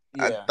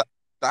 Yeah. And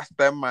that's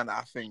them, man.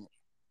 I think,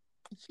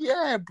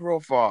 yeah,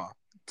 brother.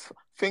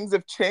 Things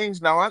have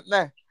changed now, aren't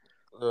they?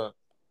 No,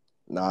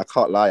 I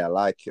can't lie. I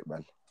like it,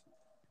 man.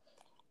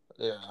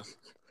 Yeah.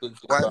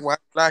 Why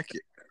like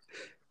it?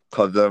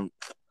 Because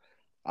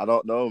I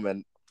don't know,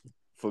 man.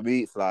 For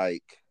me, it's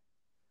like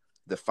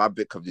the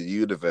fabric of the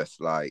universe,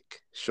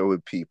 like showing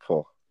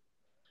people,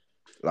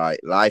 like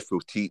life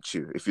will teach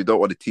you. If you don't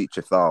want to teach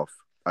yourself,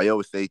 I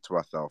always say to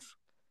myself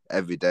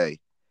every day,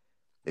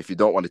 if you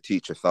don't want to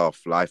teach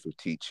yourself, life will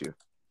teach you.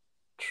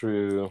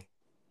 True.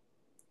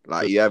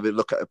 Like, you ever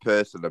look at a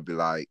person and be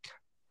like,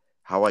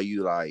 how are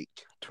you, like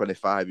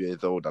 25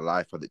 years old and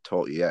life hasn't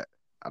taught you yet?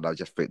 And I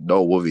just think,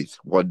 no worries,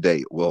 one day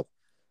it will.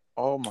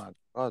 Oh my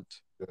God.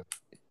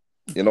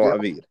 You know what I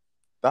mean?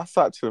 That's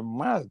actually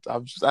mad.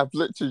 I've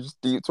literally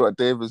just deep to what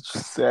David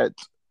just said.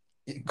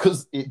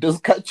 Because it does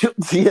catch up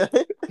to you.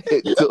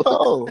 It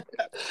does.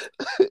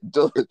 It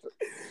does.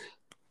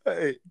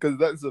 Hey, because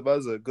that's the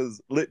buzzer. Because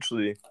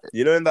literally,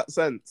 you know, in that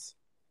sense,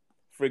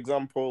 for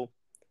example,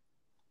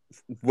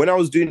 when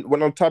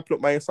I'm typing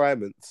up my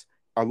assignments,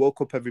 I woke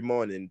up every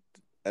morning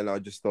and I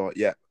just thought,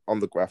 yeah, on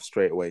the graph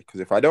straight away. Because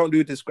if I don't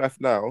do this graph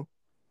now,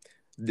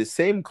 the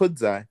same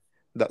Kudzai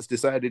that's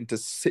deciding to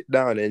sit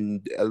down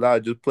and allow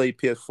just play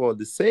PS4,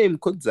 the same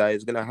Kudzai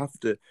is gonna have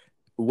to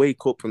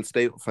wake up and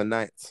stay up for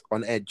nights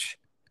on edge,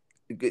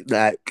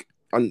 like,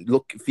 and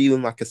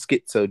feeling like a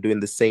schizo doing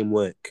the same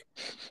work.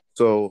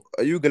 So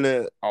I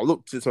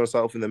looked at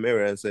myself in the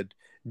mirror and said,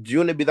 do you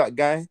want to be that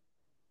guy?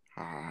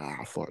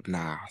 I thought,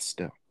 nah,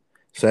 still.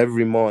 So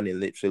every morning,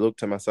 literally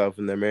looked at myself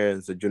in the mirror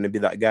and said, do you want to be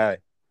that guy?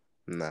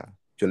 Nah. Do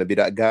you want to be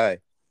that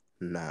guy?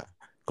 Nah.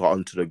 Got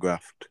onto the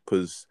graft.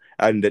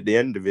 And at the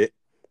end of it,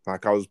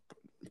 like, I was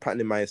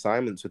patterning my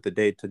assignments with the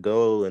day to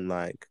go and,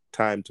 like,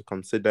 time to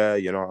consider,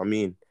 you know what I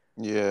mean?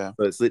 Yeah.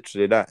 So it's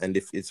literally that. And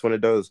if it's one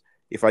of those,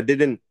 if I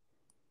didn't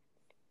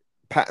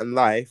pattern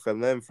life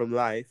and learn from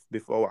life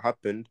before what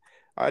happened,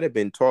 I'd have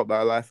been taught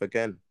that life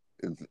again.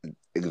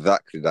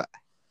 Exactly that.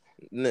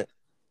 No,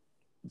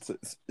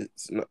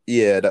 it's not.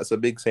 Yeah, that's a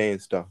big saying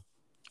stuff.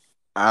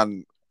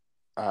 And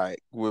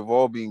we've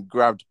all been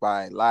grabbed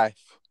by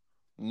life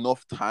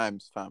enough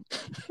times, fam.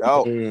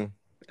 Yo,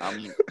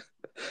 Mm.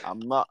 I'm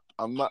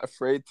not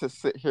afraid to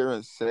sit here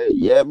and say,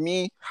 yeah,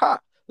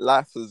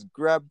 life has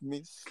grabbed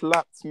me,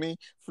 slapped me,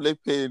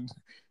 flipping,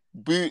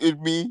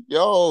 booted me,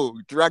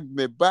 dragged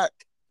me back,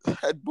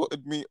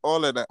 headbutted me,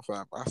 all of that,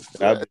 fam. I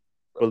swear,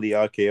 Fully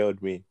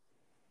RKO'd me.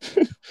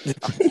 I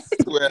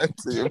swear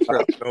to you, bro.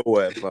 Out of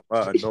nowhere, fam.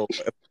 Out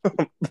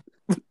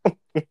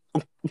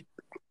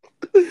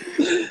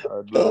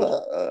of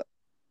nowhere.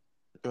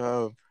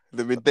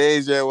 There'll be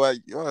days, where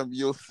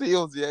you'll see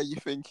us, you're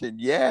thinking,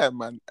 yeah,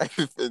 man,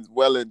 everything's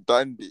well and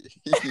dandy.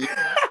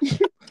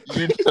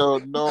 You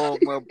don't know,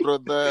 my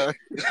brother.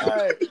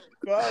 Hey,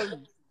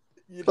 fam.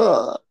 You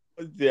know,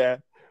 yeah.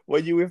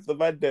 When you with the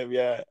man them,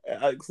 at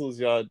Axel's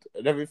yard,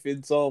 and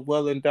everything's all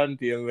well and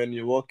dandy, and when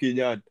you walk in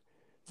yard,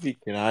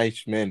 thinking,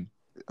 "Aish, man."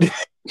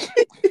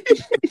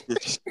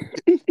 Because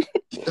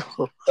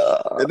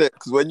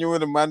when you're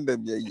with a man,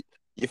 them,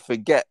 you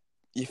forget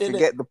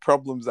the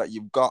problems that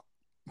you've got.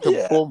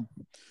 Boom.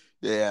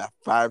 Yeah,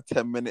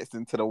 5-10 minutes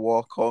into the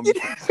walk home.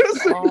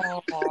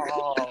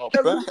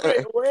 Never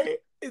straight away.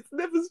 It's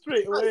never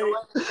straight away.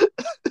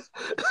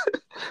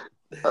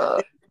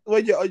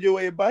 When you're on your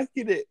way back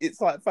in it,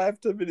 it's like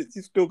 5-10 minutes.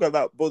 You still got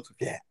that buzz.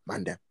 Yeah,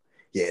 man, damn.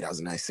 Yeah, that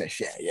was a nice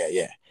session.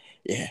 Yeah.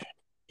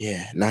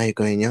 Now you're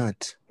going yard.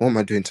 What am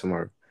I doing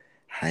tomorrow?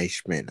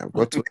 Hish, man, I've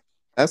got to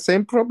that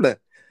same problem.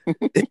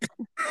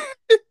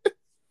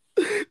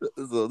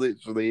 So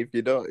literally, if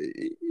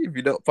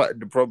you're not part of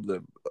the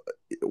problem,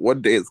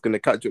 one day it's gonna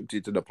catch up to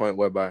you to the point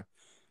whereby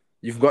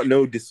you've got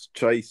no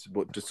choice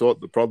but to sort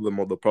the problem,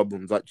 or the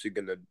problem's actually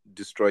gonna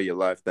destroy your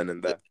life then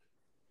and there.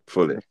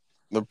 Fully.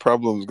 The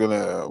problem's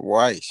gonna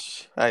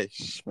wish,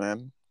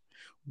 man.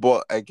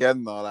 But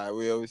again, though, like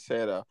we always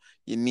say, though,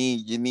 you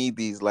need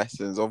these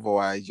lessons.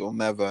 Otherwise, you'll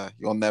never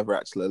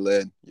actually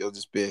learn. You'll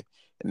just be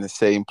in the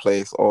same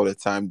place all the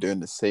time doing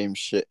the same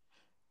shit.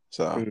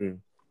 So,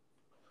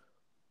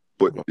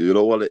 but you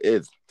know what it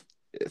is?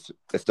 It's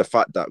the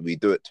fact that we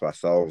do it to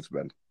ourselves,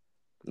 man.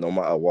 No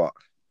matter what,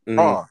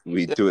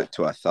 we do it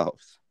to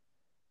ourselves.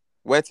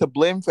 We're to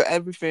blame for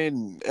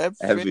everything.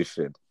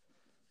 Everything.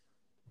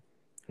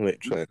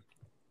 Literally.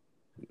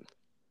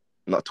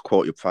 Not to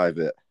quote your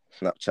private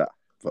Snapchat,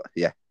 but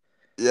yeah.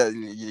 Yeah,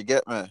 you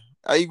get me.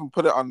 I even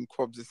put it on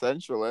Quabs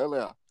Essential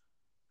earlier.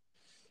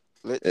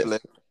 Literally.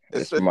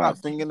 It's that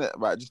thing, innit,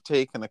 about just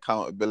taking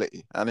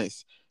accountability. And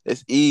it's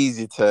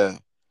easy to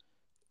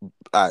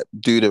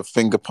do the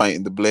finger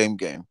pointing, the blame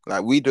game.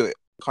 Like, we do it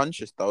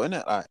conscious, though,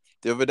 innit? Like,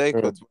 the other day,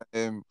 because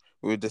we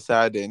were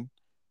deciding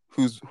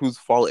whose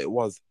fault it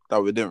was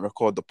that we didn't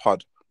record the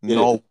pod.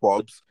 No,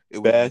 Quabs. It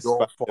was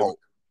your fault.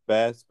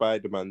 Bear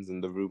Spider-Man's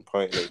in the room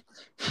pointing.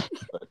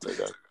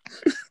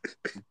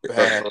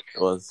 Bear. It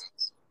was.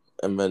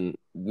 And then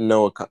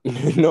no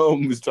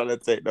one was trying to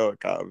take no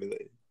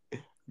accountability.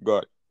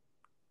 God.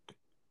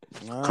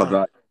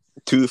 Because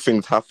two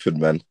things happen,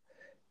 man.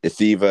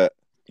 It's either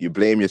you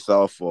blame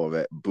yourself for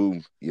it,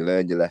 boom, you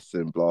learn your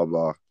lesson, blah,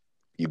 blah,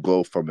 you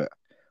grow from it.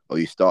 Or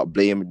you start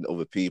blaming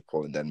other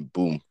people, and then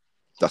boom,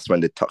 that's when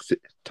the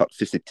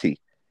toxicity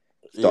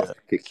starts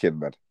to kick in,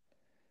 man.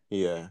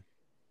 Yeah,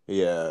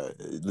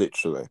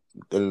 literally.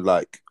 And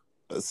like,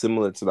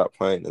 similar to that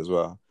point as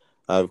well,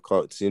 I've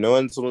caught,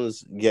 when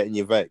someone's getting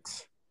you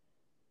vexed,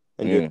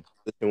 and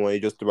you're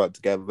just about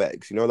to get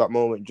vexed, that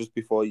moment just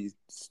before you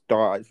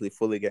start actually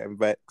fully getting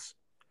vexed,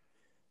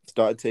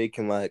 start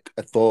taking like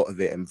a thought of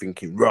it and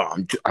thinking,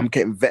 I'm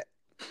getting vexed.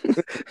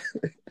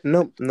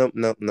 No.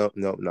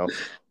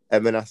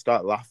 And then I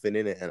start laughing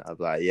in it, and I'm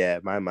like, yeah,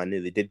 my man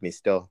nearly did me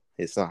still.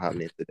 It's not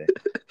happening today.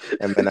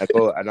 And then I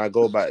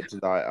go back to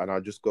that, and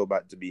I just go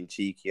back to being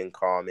cheeky and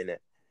calm in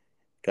it.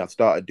 I've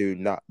started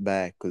doing that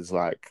there, because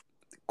like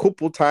a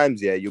couple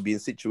times, you'll be in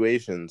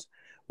situations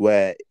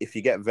where if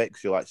you get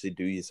vexed, you'll actually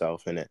do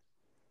yourself in it.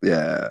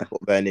 Yeah.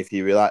 But then if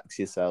you relax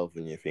yourself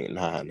and you think,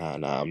 nah,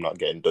 I'm not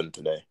getting done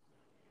today,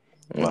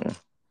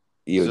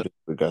 you'll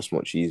just progress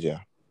much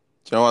easier.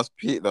 Do you know what's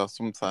Pete though?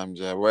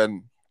 Sometimes,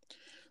 when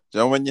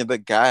you're the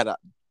guy that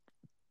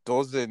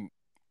doesn't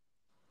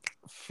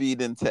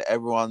feed into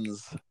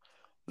everyone's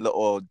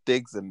little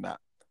digs and that,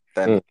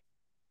 then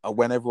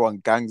when everyone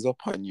gangs up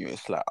on you,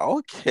 it's like,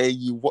 okay,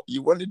 you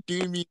want to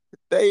do me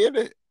today,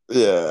 innit?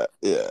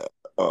 Yeah.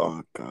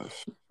 Oh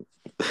gosh.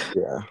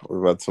 Yeah,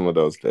 we've had some of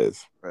those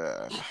days.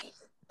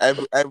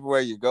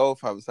 Everywhere you go,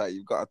 fam, it's like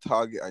you've got a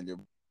target on your.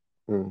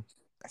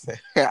 I say,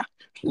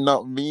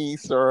 not me,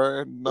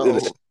 sir. No.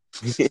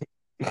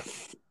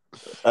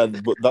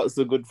 But that's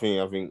the good thing,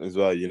 I think, as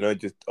well.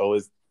 Just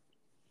always,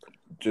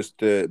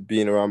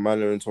 being around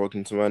Manor and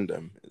talking to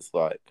random. It's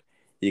like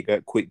you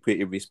get quick,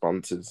 pretty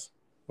responses,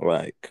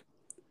 like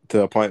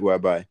to a point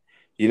whereby,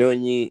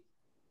 in you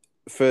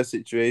first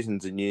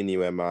situations in uni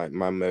where my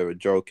man were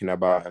joking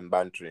about and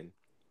bantering,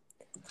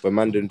 when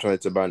Mandem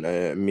tried to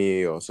banter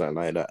me or something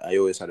like that, I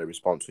always had a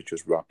response which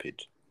was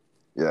rapid.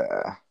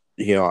 Yeah.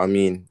 You know what I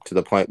mean? To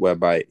the point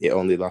whereby it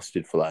only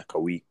lasted for like a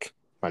week.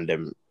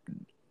 Mandem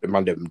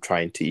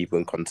trying to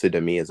even consider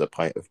me as a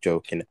point of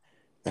joking.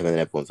 And then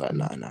everyone's like,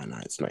 nah,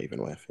 it's not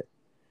even worth it.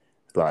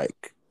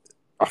 Like,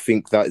 I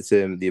think that's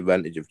the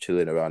advantage of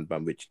chilling around,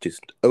 man, which is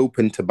just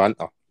open to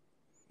banter.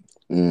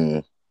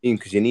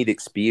 Because you need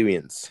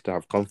experience to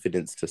have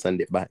confidence to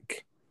send it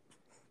back.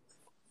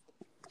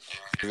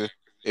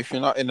 If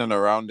you're not in and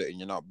around it and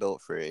you're not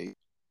built for it,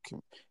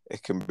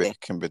 it can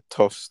be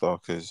tough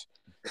stuff. Because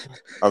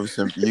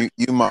obviously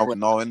you might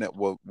know in it.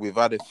 Well, we've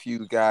had a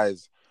few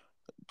guys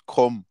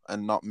come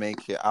and not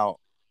make it out.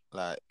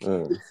 Like,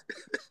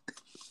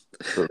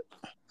 So,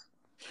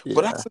 yeah.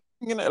 But that's the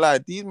thing, innit?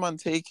 Like, these men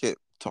take it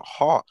to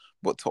heart,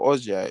 but to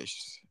us, yeah,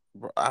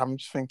 I'm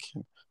just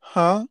thinking,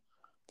 huh?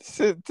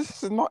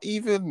 This is not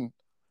even.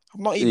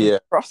 I'm not even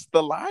crossed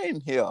the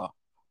line here.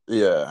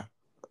 Yeah,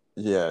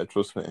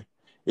 trust me.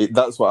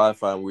 That's what I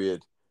find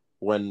weird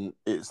when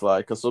it's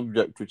like a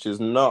subject which is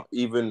not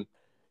even.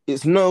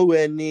 It's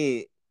nowhere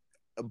near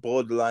a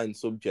borderline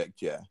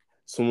subject. Yeah,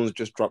 someone's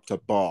just dropped a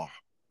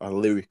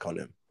lyric on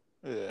him.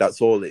 Yeah.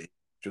 That's all it.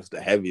 Just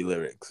a heavy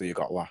lyric, so you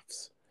got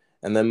laughs.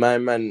 And then my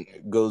man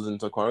goes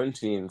into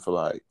quarantine for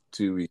like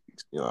 2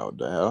 weeks. You know what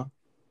the hell?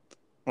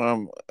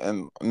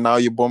 And now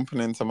you're bumping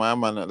into my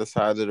man at the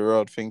side of the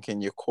road,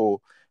 thinking you're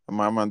cool, and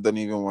my man don't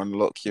even want to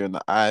look you in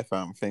the eye.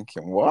 I'm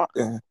thinking, what?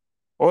 Yeah.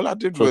 All I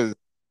did was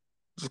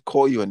just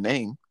call you a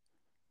name.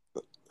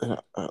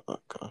 Oh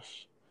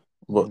gosh,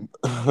 but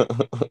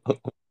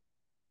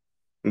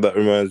that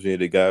reminds me of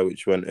the guy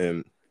which went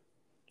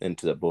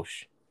into the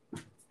bush.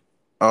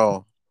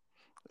 Oh,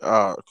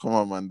 come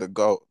on, man! The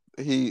GOAT.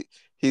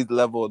 He's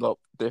leveled up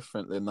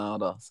differently now,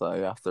 though, so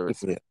you have to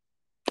respect.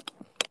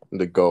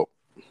 The GOAT.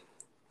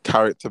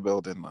 Character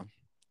building, man.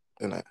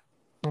 Innit?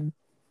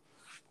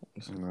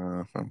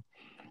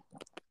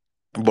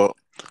 But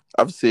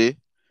obviously,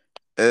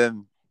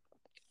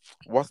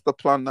 what's the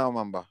plan now,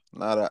 Mamba?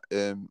 Now that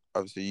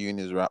obviously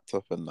uni's wrapped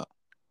up and that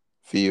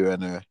for you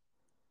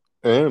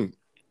anyway.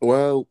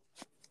 Well,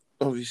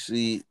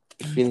 obviously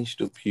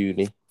finished up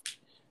uni.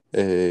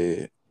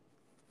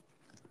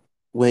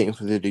 Waiting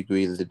for the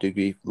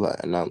degree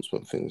like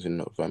announcement things in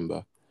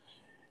November.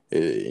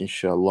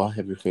 Inshallah,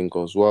 everything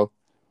goes well,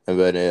 and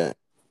then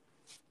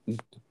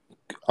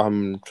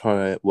I'm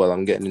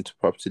getting into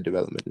property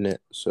development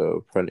net,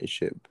 so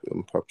apprenticeship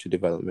and property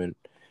development,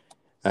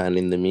 and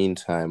in the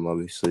meantime,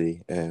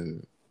 obviously,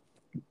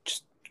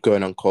 just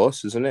going on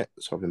courses, isn't it?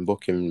 So I've been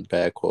booking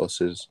bare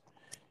courses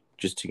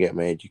just to get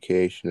my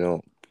education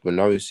up. But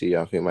obviously,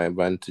 I think my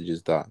advantage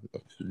is that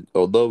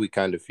although we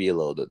kind of feel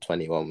old at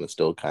 21, we're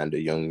still kind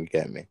of young, you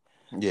get me?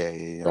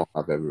 Yeah. Don't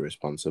have every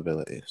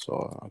responsibility,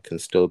 so I can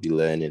still be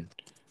learning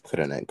for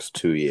the next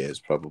 2 years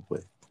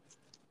probably,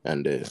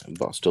 and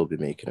but I'll still be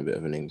making a bit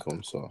of an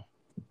income. So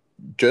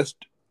just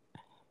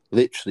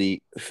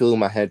literally fill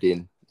my head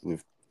in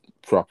with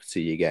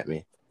property, you get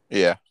me?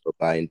 Yeah. So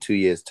by in 2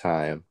 years'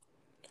 time,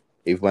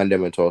 if when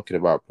them are talking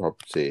about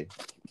property,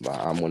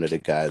 I'm one of the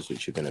guys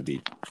which are gonna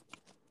be.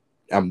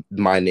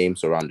 My name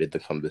surrounded the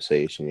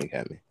conversation, you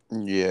get me?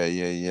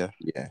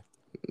 Yeah.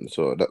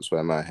 So that's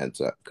where my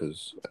head's at,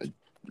 because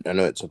I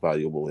know it's a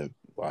valuable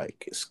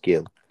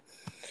skill.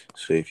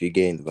 So if you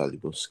gain the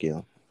valuable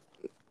skill,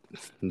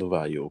 the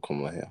value will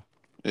come later.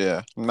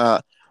 Yeah.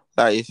 Nah,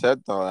 like you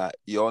said though, like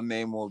your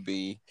name will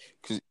be,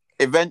 because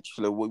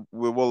eventually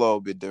we will all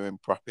be doing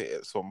property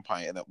at some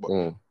point in it.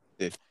 But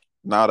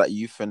now that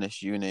you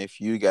finish uni, if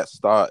you get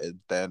started,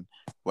 then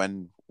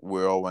when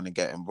we all want to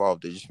get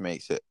involved, it just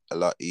makes it a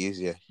lot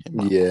easier.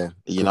 Yeah,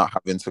 you're not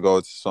having to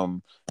go to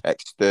some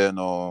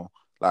external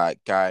like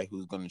guy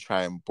who's gonna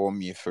try and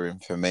bum you for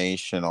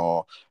information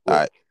or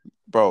like,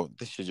 bro,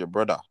 this is your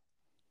brother.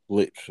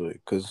 Literally,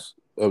 because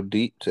of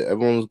deep,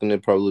 everyone's gonna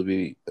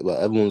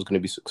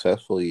be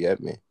successful. You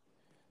get me?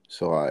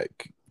 So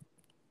like,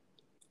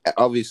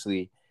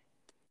 obviously,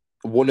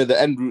 one of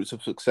the end roots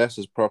of success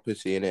is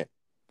property, innit?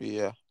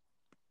 Yeah.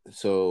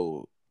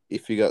 So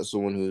if you got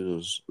someone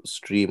who's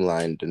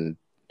streamlined and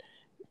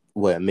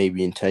where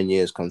maybe in 10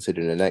 years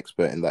considered an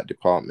expert in that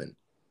department,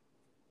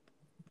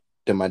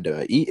 the man them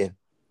are eating,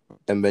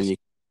 and then you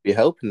be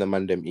helping the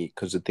man them eat.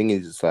 Because the thing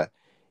is, it's like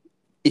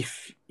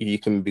if you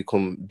can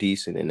become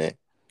decent in it,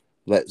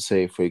 let's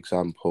say for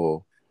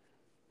example,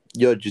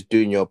 you're just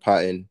doing your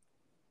pattern.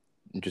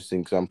 Just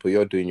an example,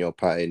 you're doing your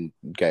pattern,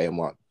 getting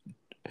what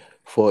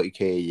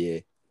 40K a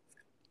year,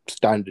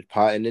 standard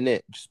pattern in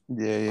it. Just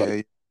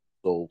Yeah.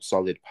 So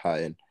solid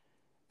pattern,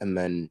 and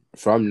then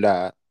from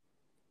that,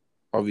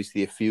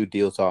 obviously a few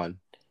deals on,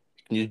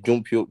 you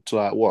jump you up to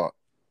like what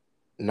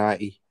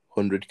 90,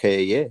 100K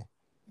a year.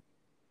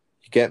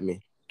 You get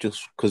me?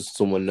 Just because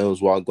someone knows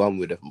what I'm going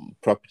with the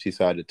property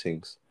side of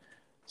things,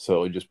 so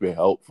it'll just be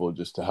helpful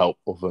just to help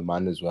other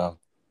man as well.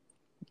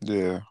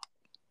 Yeah.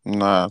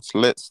 Nah, it's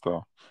lit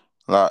stuff.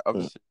 Like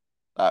obviously,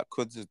 like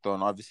Kuds is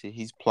done. Obviously,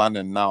 he's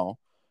planning now,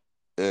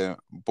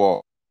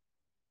 but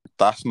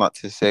that's not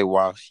to say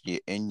whilst you're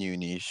in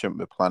uni, you shouldn't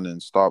be planning.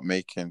 Start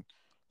making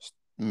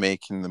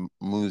the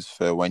moves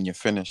for when you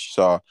finish.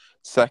 So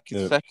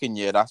second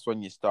year, that's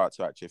when you start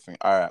to actually think,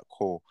 all right,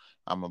 cool.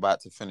 I'm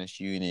about to finish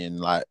uni in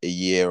like a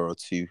year or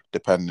two,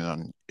 depending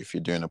on if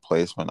you're doing a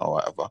placement or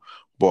whatever.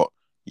 But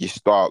you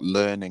start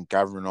learning,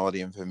 gathering all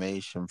the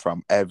information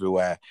from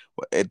everywhere.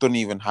 It doesn't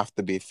even have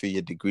to be for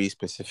your degree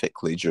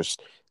specifically,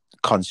 just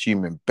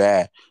consuming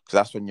bare. Because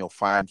that's when you'll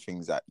find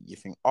things that you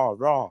think, oh,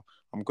 raw,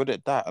 I'm good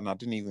at that. And I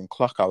didn't even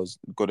clock I was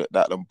good at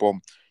that. And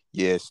boom,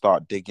 you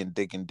start digging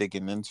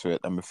into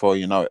it. And before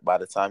you know it, by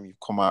the time you've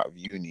come out of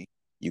uni,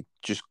 you've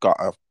just got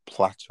a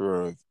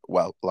plethora of,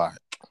 well, like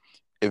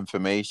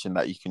information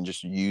that you can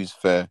just use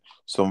for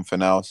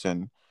something else.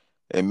 And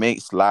it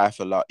makes life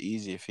a lot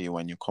easier for you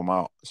when you come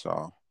out.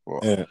 So, well,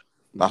 Yeah.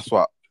 that's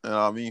what, you know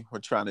what I mean? We're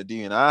trying to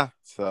do now.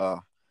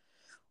 So,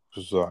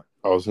 So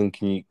I was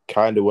thinking you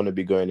kind of want to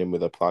be going in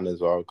with a plan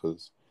as well,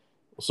 because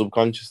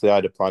subconsciously I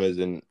had a plan as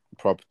in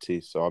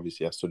property. So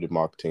obviously I studied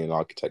marketing and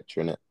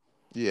architecture in it.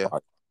 yeah. I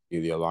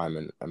do the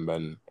alignment, and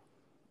then,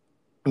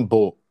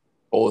 but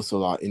also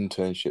like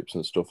internships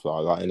and stuff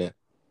like that in it.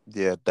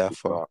 Yeah,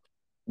 definitely.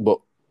 But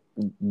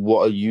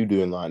what are you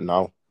doing like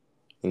now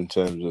in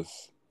terms of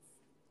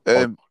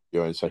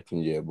you're in second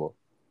year? But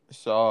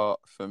so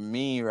for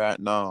me right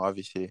now,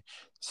 obviously,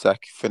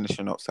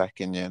 finishing up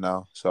second year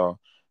now. So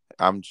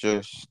I'm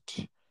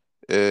just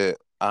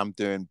I'm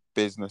doing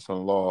business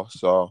and law.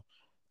 So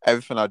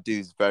everything I do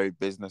is very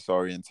business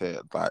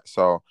oriented. Like,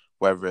 so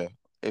whether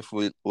if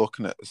we're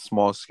looking at a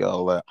small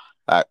scale,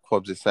 like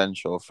Quab's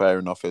Essential, fair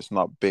enough, it's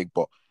not big,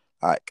 but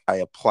like I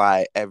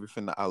apply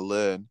everything that I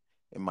learn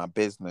in my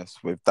business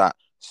with that.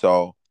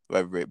 So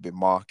whether it be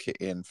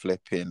marketing,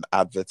 flipping,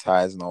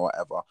 advertising, or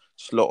whatever,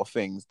 just little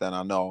things, then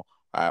I know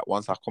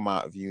once I come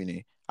out of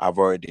uni, I've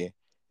already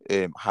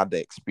had the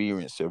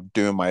experience of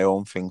doing my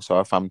own thing. So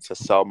if I'm to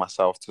sell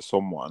myself to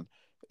someone,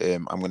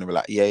 I'm gonna be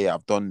like, yeah,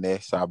 I've done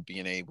this. I've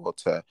been able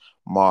to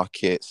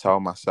market, sell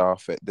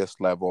myself at this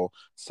level,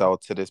 sell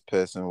to this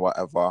person,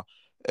 whatever,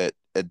 at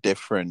a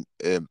different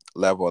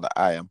level that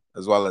I am.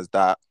 As well as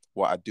that,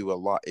 what I do a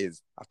lot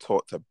is I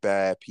talk to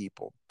bare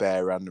people,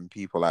 bare random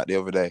people. Like the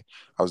other day,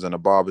 I was in a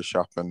barber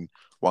shop and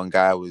one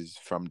guy was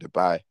from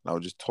Dubai, and I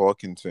was just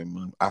talking to him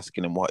and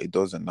asking him what he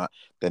does and that.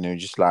 Then he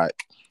was just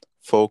like,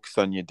 focus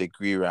on your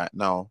degree right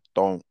now.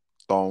 Don't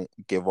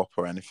give up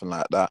or anything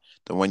like that.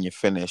 Then when you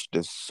finish,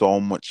 there's so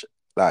much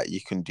that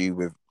you can do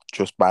with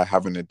just by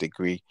having a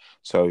degree.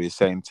 So he's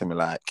saying to me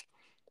like,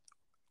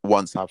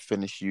 once I've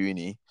finished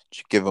uni,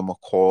 just give him a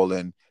call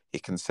and he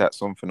can set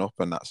something up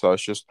and that. So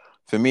it's just,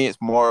 for me, it's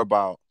more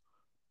about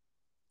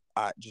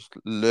just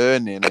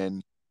learning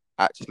and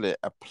actually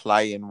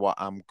applying what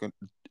I'm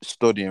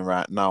studying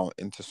right now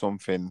into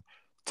something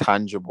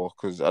tangible.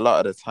 Because a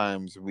lot of the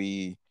times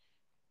we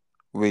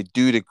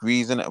do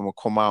degrees in it and we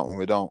come out and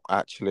we don't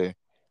actually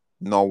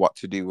know what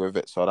to do with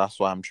it. So that's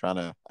why I'm trying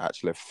to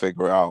actually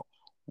figure out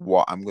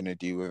what I'm going to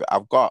do with it.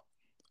 I've got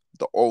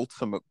the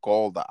ultimate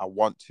goal that I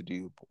want to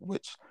do,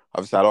 which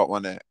obviously I don't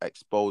want to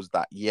expose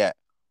that yet.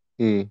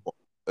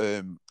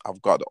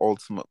 I've got the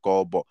ultimate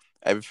goal, but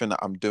everything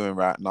that I'm doing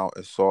right now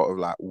is sort of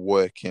like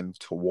working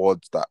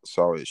towards that.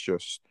 So it's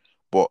just,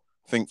 but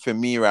I think for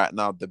me right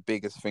now, the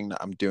biggest thing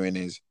that I'm doing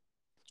is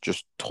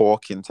just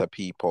talking to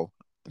people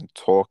and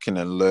talking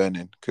and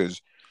learning,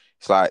 because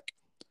it's like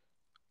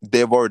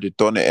they've already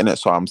done it in it.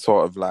 So I'm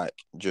sort of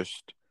like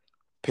just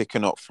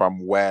picking up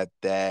from where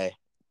they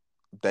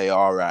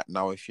are right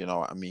now, if you know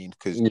what I mean,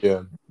 because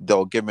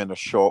they'll give me a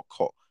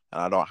shortcut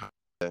and I don't have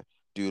to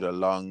do the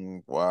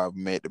long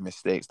make the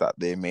mistakes that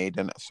they made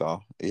in it.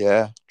 So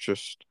yeah,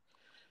 just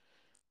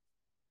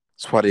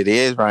it's what it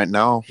is right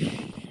now.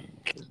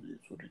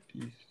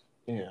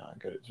 Yeah, I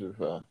get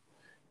it.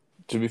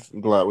 To be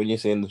like when you're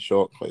saying the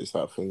shortcut, it's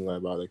that thing like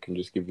about they can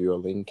just give you a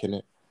link in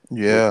it.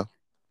 Yeah,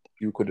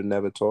 you could have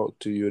never talked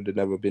to. You would have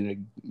never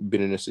been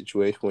in a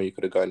situation where you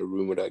could have got in a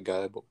room with that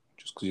guy, but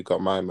just because you got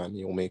my man,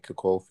 he'll make a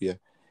call for you,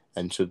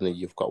 and suddenly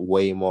you've got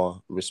way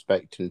more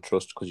respect and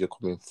trust because you're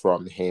coming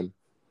from him.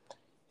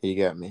 You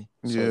get me?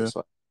 So yeah. it's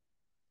like,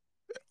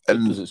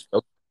 And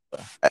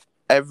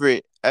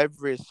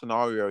every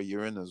scenario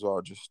you're in as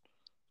well, just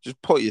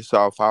put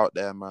yourself out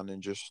there, man,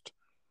 and just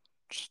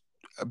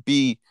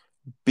be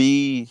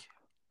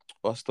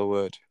what's the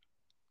word?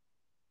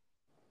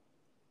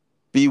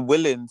 Be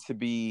willing to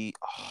be.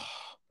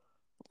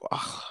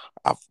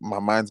 My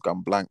mind's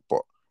gone blank,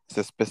 but it's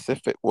a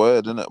specific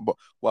word, isn't it? But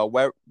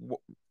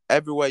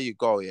everywhere you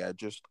go, yeah,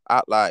 just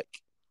act like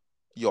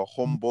you're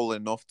humble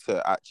enough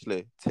to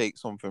actually take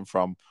something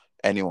from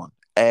anyone.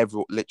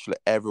 Literally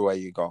everywhere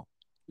you go.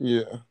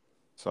 Yeah.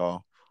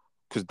 So,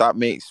 because that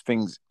makes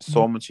things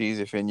so much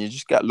easier for you, and you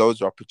just get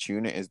loads of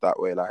opportunities that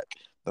way. Like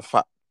the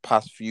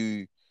past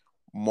few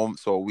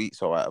months or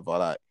weeks or whatever,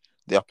 like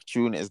the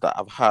opportunities that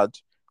I've had,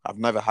 I've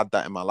never had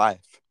that in my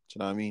life. Do you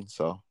know what I mean?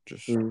 So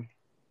just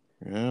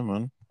yeah,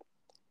 man.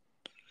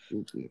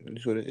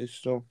 That's what it is.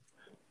 So,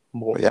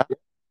 but yeah,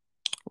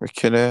 we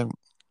can.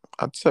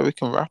 I'd say we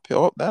can wrap it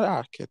up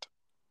there, kid.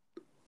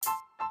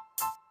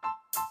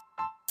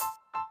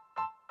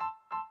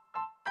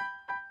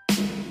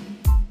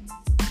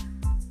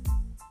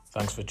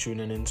 Thanks for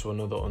tuning in to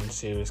another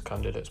Unserious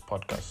Candidates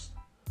podcast.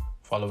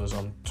 Follow us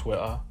on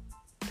Twitter,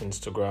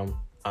 Instagram,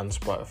 and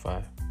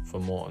Spotify for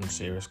more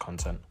unserious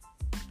content.